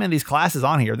recommend these classes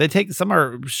on here. Some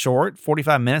are short,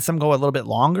 45 minutes, some go a little bit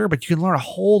longer, but you can learn a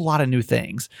whole lot of new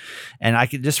things. And I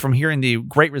could just from hearing the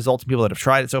great results of people that have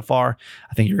tried it so far,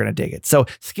 I think you're going to dig it. So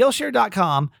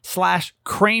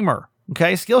Skillshare.com/Kramer.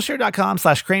 Okay,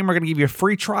 Skillshare.com/Kramer. We're going to give you a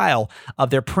free trial of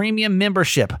their premium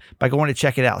membership by going to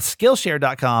check it out.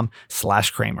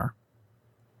 Skillshare.com/Kramer.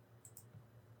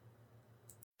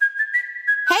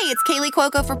 Hey, it's Kaylee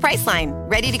Cuoco for Priceline.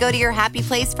 Ready to go to your happy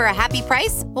place for a happy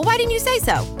price? Well, why didn't you say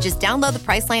so? Just download the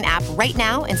Priceline app right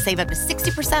now and save up to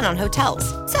 60% on hotels.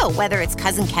 So whether it's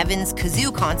Cousin Kevin's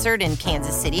Kazoo Concert in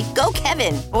Kansas City, go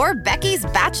Kevin, or Becky's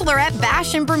Bachelorette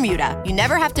Bash in Bermuda, you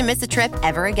never have to miss a trip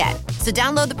ever again. So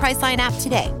download the Priceline app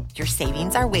today. Your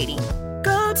savings are waiting.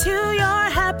 Go to your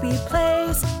happy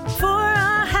place for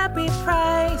a happy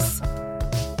price.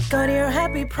 Go to your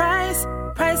happy price,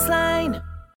 Priceline.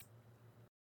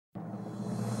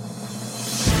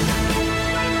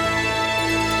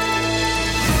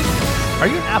 Are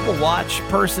you an Apple Watch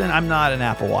person? I'm not an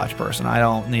Apple Watch person. I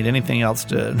don't need anything else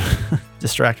to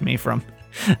distract me from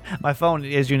my phone.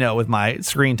 As you know, with my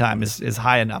screen time is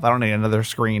high enough. I don't need another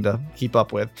screen to keep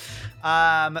up with.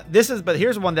 But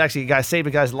here's one that actually saved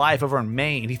a guy's life over in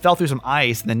Maine. He fell through some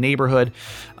ice in the neighborhood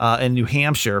in New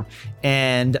Hampshire,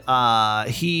 and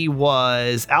he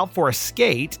was out for a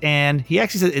skate, and he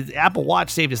actually said his Apple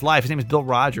Watch saved his life. His name is Bill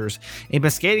Rogers. He'd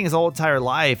been skating his whole entire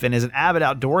life and is an avid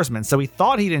outdoorsman, so he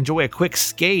thought he'd enjoy a quick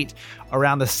skate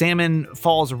around the Salmon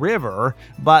Falls River,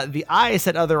 but the ice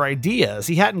had other ideas.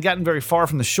 He hadn't gotten very far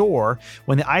from the shore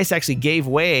when the ice actually gave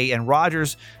way, and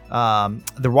Rogers he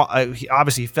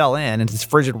obviously fell in into this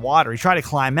frigid water. He tried to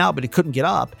climb out, but he couldn't get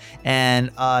up.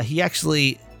 And he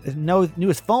actually knew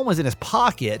his phone was in his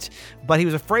pocket, but he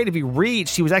was afraid if he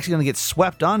reached, he was actually going to get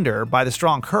swept under by the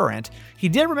strong current. He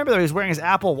did remember that he was wearing his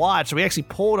Apple Watch, so he actually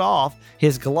pulled off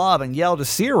his glove and yelled to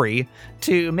Siri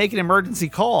to make an emergency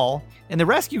call, and the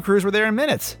rescue crews were there in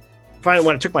minutes. Finally,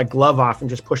 when I took my glove off and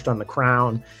just pushed on the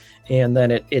crown, and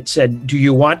then it said, "Do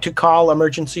you want to call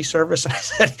emergency service?" And I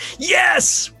said,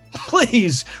 "Yes,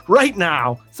 please, right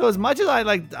now." So as much as I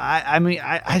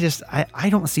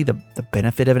don't see the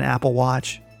benefit of an Apple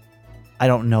Watch. I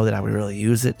don't know that I would really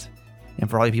use it. And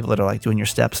for all you people that are like doing your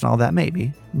steps and all that,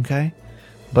 maybe. Okay.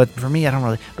 But for me, I don't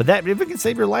really. But that if it can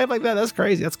save your life like that, that's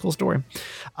crazy. That's a cool story.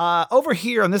 Over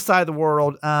here on this side of the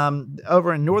world,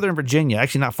 over in Northern Virginia,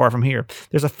 actually not far from here,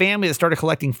 there's a family that started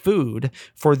collecting food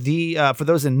for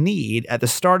those in need at the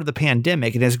start of the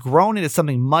pandemic, and has grown into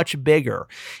something much bigger.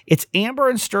 It's Amber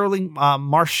and Sterling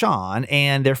Marchand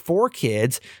and their 4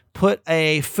 kids put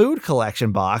a food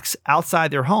collection box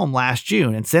outside their home last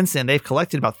June, and since then they've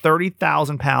collected about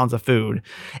 30,000 pounds of food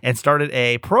and started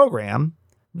a program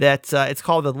that it's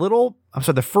called the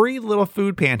free little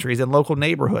food pantries in local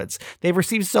neighborhoods. They've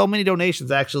received so many donations,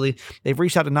 actually. They've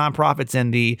reached out to nonprofits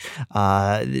in the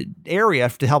area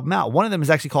to help them out. One of them is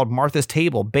actually called Martha's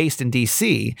Table, based in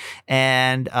D.C.,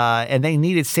 and they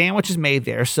needed sandwiches made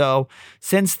there. So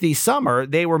since the summer,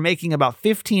 they were making about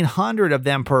 1,500 of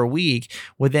them per week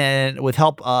with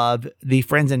help of the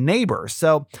friends and neighbors.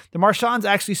 So the Marchands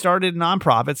actually started a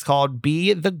nonprofit. It's called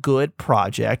Be the Good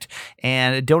Project,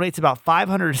 and it donates about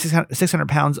 500 to 600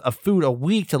 pounds of food a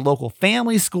week to local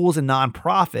families, schools, and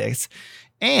nonprofits.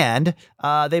 And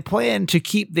they plan to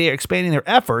keep expanding their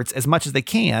efforts as much as they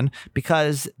can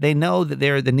because they know that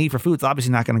the need for food is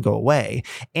obviously not going to go away.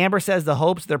 Amber says the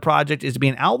hopes of their project is to be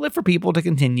an outlet for people to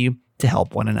continue to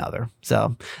help one another.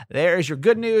 So there's your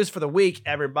good news for the week,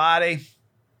 everybody.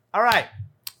 All right,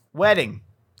 wedding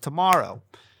tomorrow.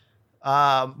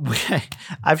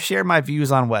 I've shared my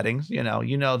views on weddings. You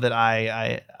know that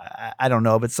I don't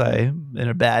know if it's in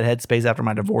a bad headspace after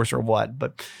my divorce or what,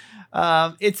 but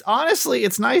it's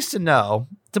nice to know.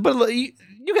 But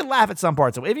you can laugh at some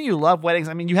parts of it. If you love weddings,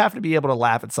 I mean, you have to be able to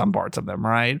laugh at some parts of them,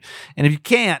 right? And if you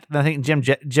can't, then I think Jim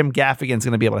Gaffigan's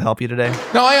going to be able to help you today.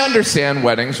 Now, I understand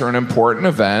weddings are an important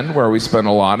event where we spend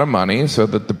a lot of money so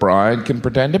that the bride can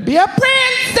pretend to be a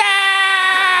princess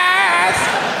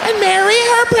and marry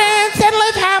her prince and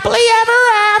live happily ever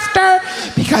after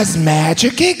because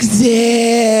magic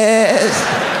exists.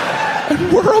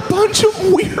 And we're a bunch of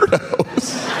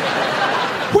weirdos.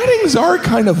 Weddings are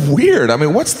kind of weird. I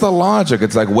mean, what's the logic?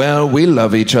 It's like, well, we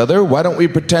love each other. Why don't we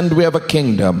pretend we have a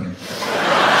kingdom?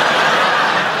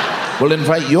 We'll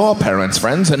invite your parents'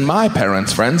 friends and my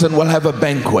parents' friends, and we'll have a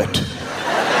banquet.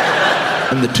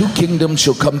 And the two kingdoms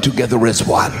shall come together as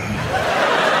one.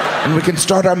 And we can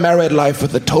start our married life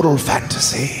with a total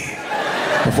fantasy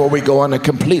before we go on a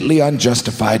completely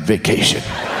unjustified vacation.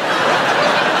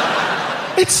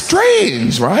 It's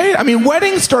strange, right? I mean,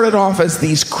 weddings started off as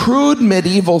these crude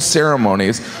medieval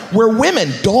ceremonies where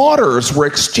women, daughters, were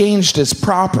exchanged as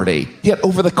property. Yet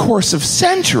over the course of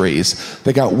centuries,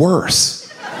 they got worse.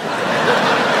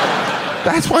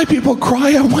 That's why people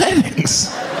cry at weddings.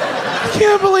 I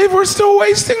can't believe we're still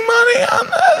wasting money on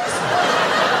this.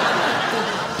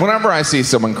 Whenever I see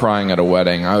someone crying at a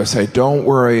wedding, I would say, don't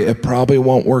worry, it probably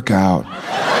won't work out.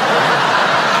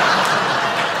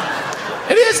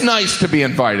 It is nice to be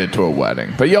invited to a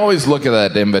wedding, but you always look at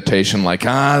that invitation like,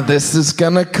 this is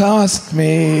gonna cost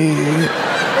me.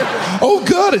 Oh,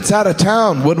 good, it's out of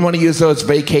town. Wouldn't want to use those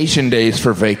vacation days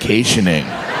for vacationing.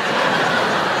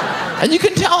 And you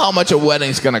can tell how much a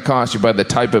wedding's gonna cost you by the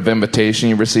type of invitation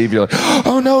you receive. You're like,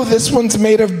 oh no, this one's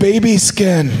made of baby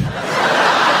skin.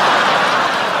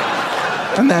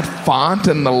 And that font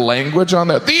and the language on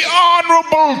there. The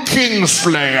Honorable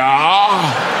Kingslayer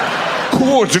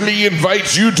cordially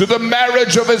invites you to the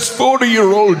marriage of his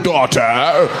 40-year-old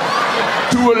daughter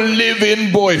to a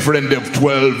live-in boyfriend of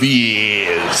 12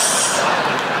 years.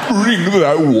 Bring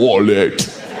that wallet.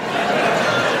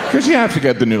 Because you have to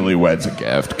get the newlyweds a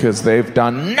gift, because they've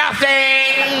done nothing.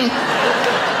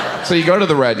 So you go to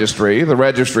the registry,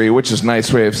 which is a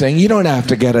nice way of saying, you don't have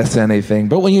to get us anything,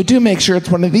 but when you do, make sure it's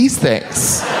one of these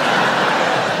things.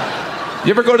 You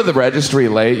ever go to the registry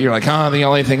late? You're like, the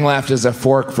only thing left is a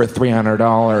fork for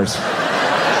 $300.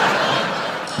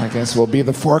 I guess we'll be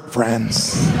the fork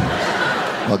friends.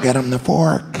 We'll get them the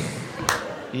fork.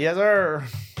 Yes, sir.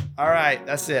 All right,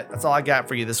 that's it. That's all I got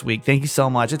for you this week. Thank you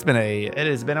so much. It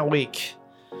has been a week.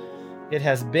 It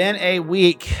has been a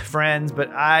week, friends, but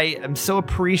I am so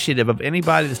appreciative of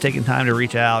anybody that's taken time to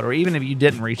reach out, or even if you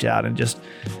didn't reach out and just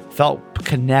felt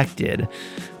connected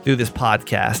through this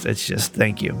podcast. It's just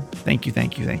thank you.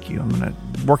 I'm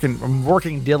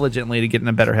working diligently to get in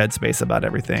a better headspace about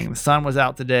everything. The sun was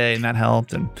out today, and that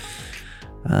helped, and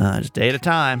just day at a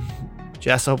time.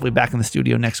 Jess hopefully back in the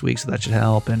studio next week, so that should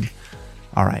help. And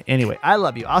all right. Anyway, I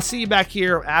love you. I'll see you back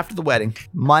here after the wedding,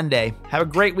 Monday. Have a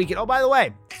great weekend. Oh, by the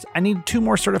way, I need 2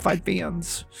 more certified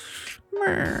fans.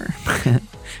 If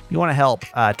you want to help,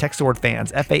 text the word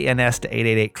fans, FANS to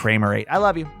 888-KRAMER8. I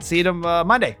love you. See you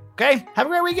Monday. Okay? Have a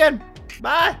great weekend.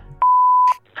 Bye.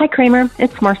 Hi, Kramer.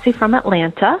 It's Marcy from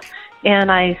Atlanta,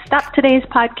 and I stopped today's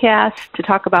podcast to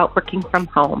talk about working from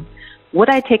home. Would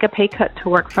I take a pay cut to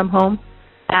work from home?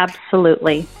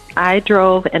 Absolutely. I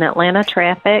drove in Atlanta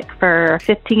traffic for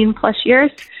 15 plus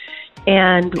years,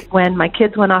 and when my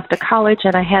kids went off to college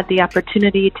and I had the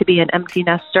opportunity to be an empty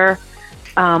nester,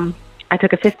 I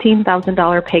took a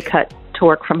 $15,000 pay cut to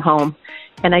work from home.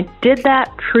 And I did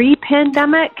that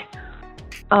pre-pandemic,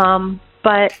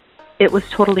 but it was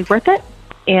totally worth it,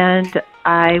 and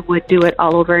I would do it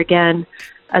all over again.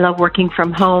 I love working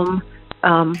from home.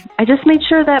 I just made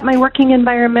sure that my working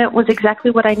environment was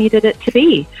exactly what I needed it to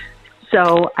be.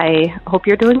 So I hope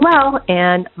you're doing well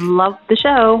and love the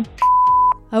show.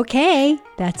 Okay,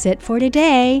 that's it for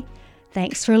today.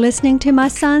 Thanks for listening to my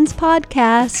son's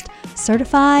podcast,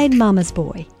 Certified Mama's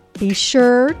Boy. Be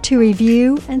sure to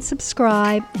review and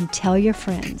subscribe and tell your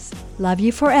friends. Love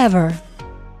you forever.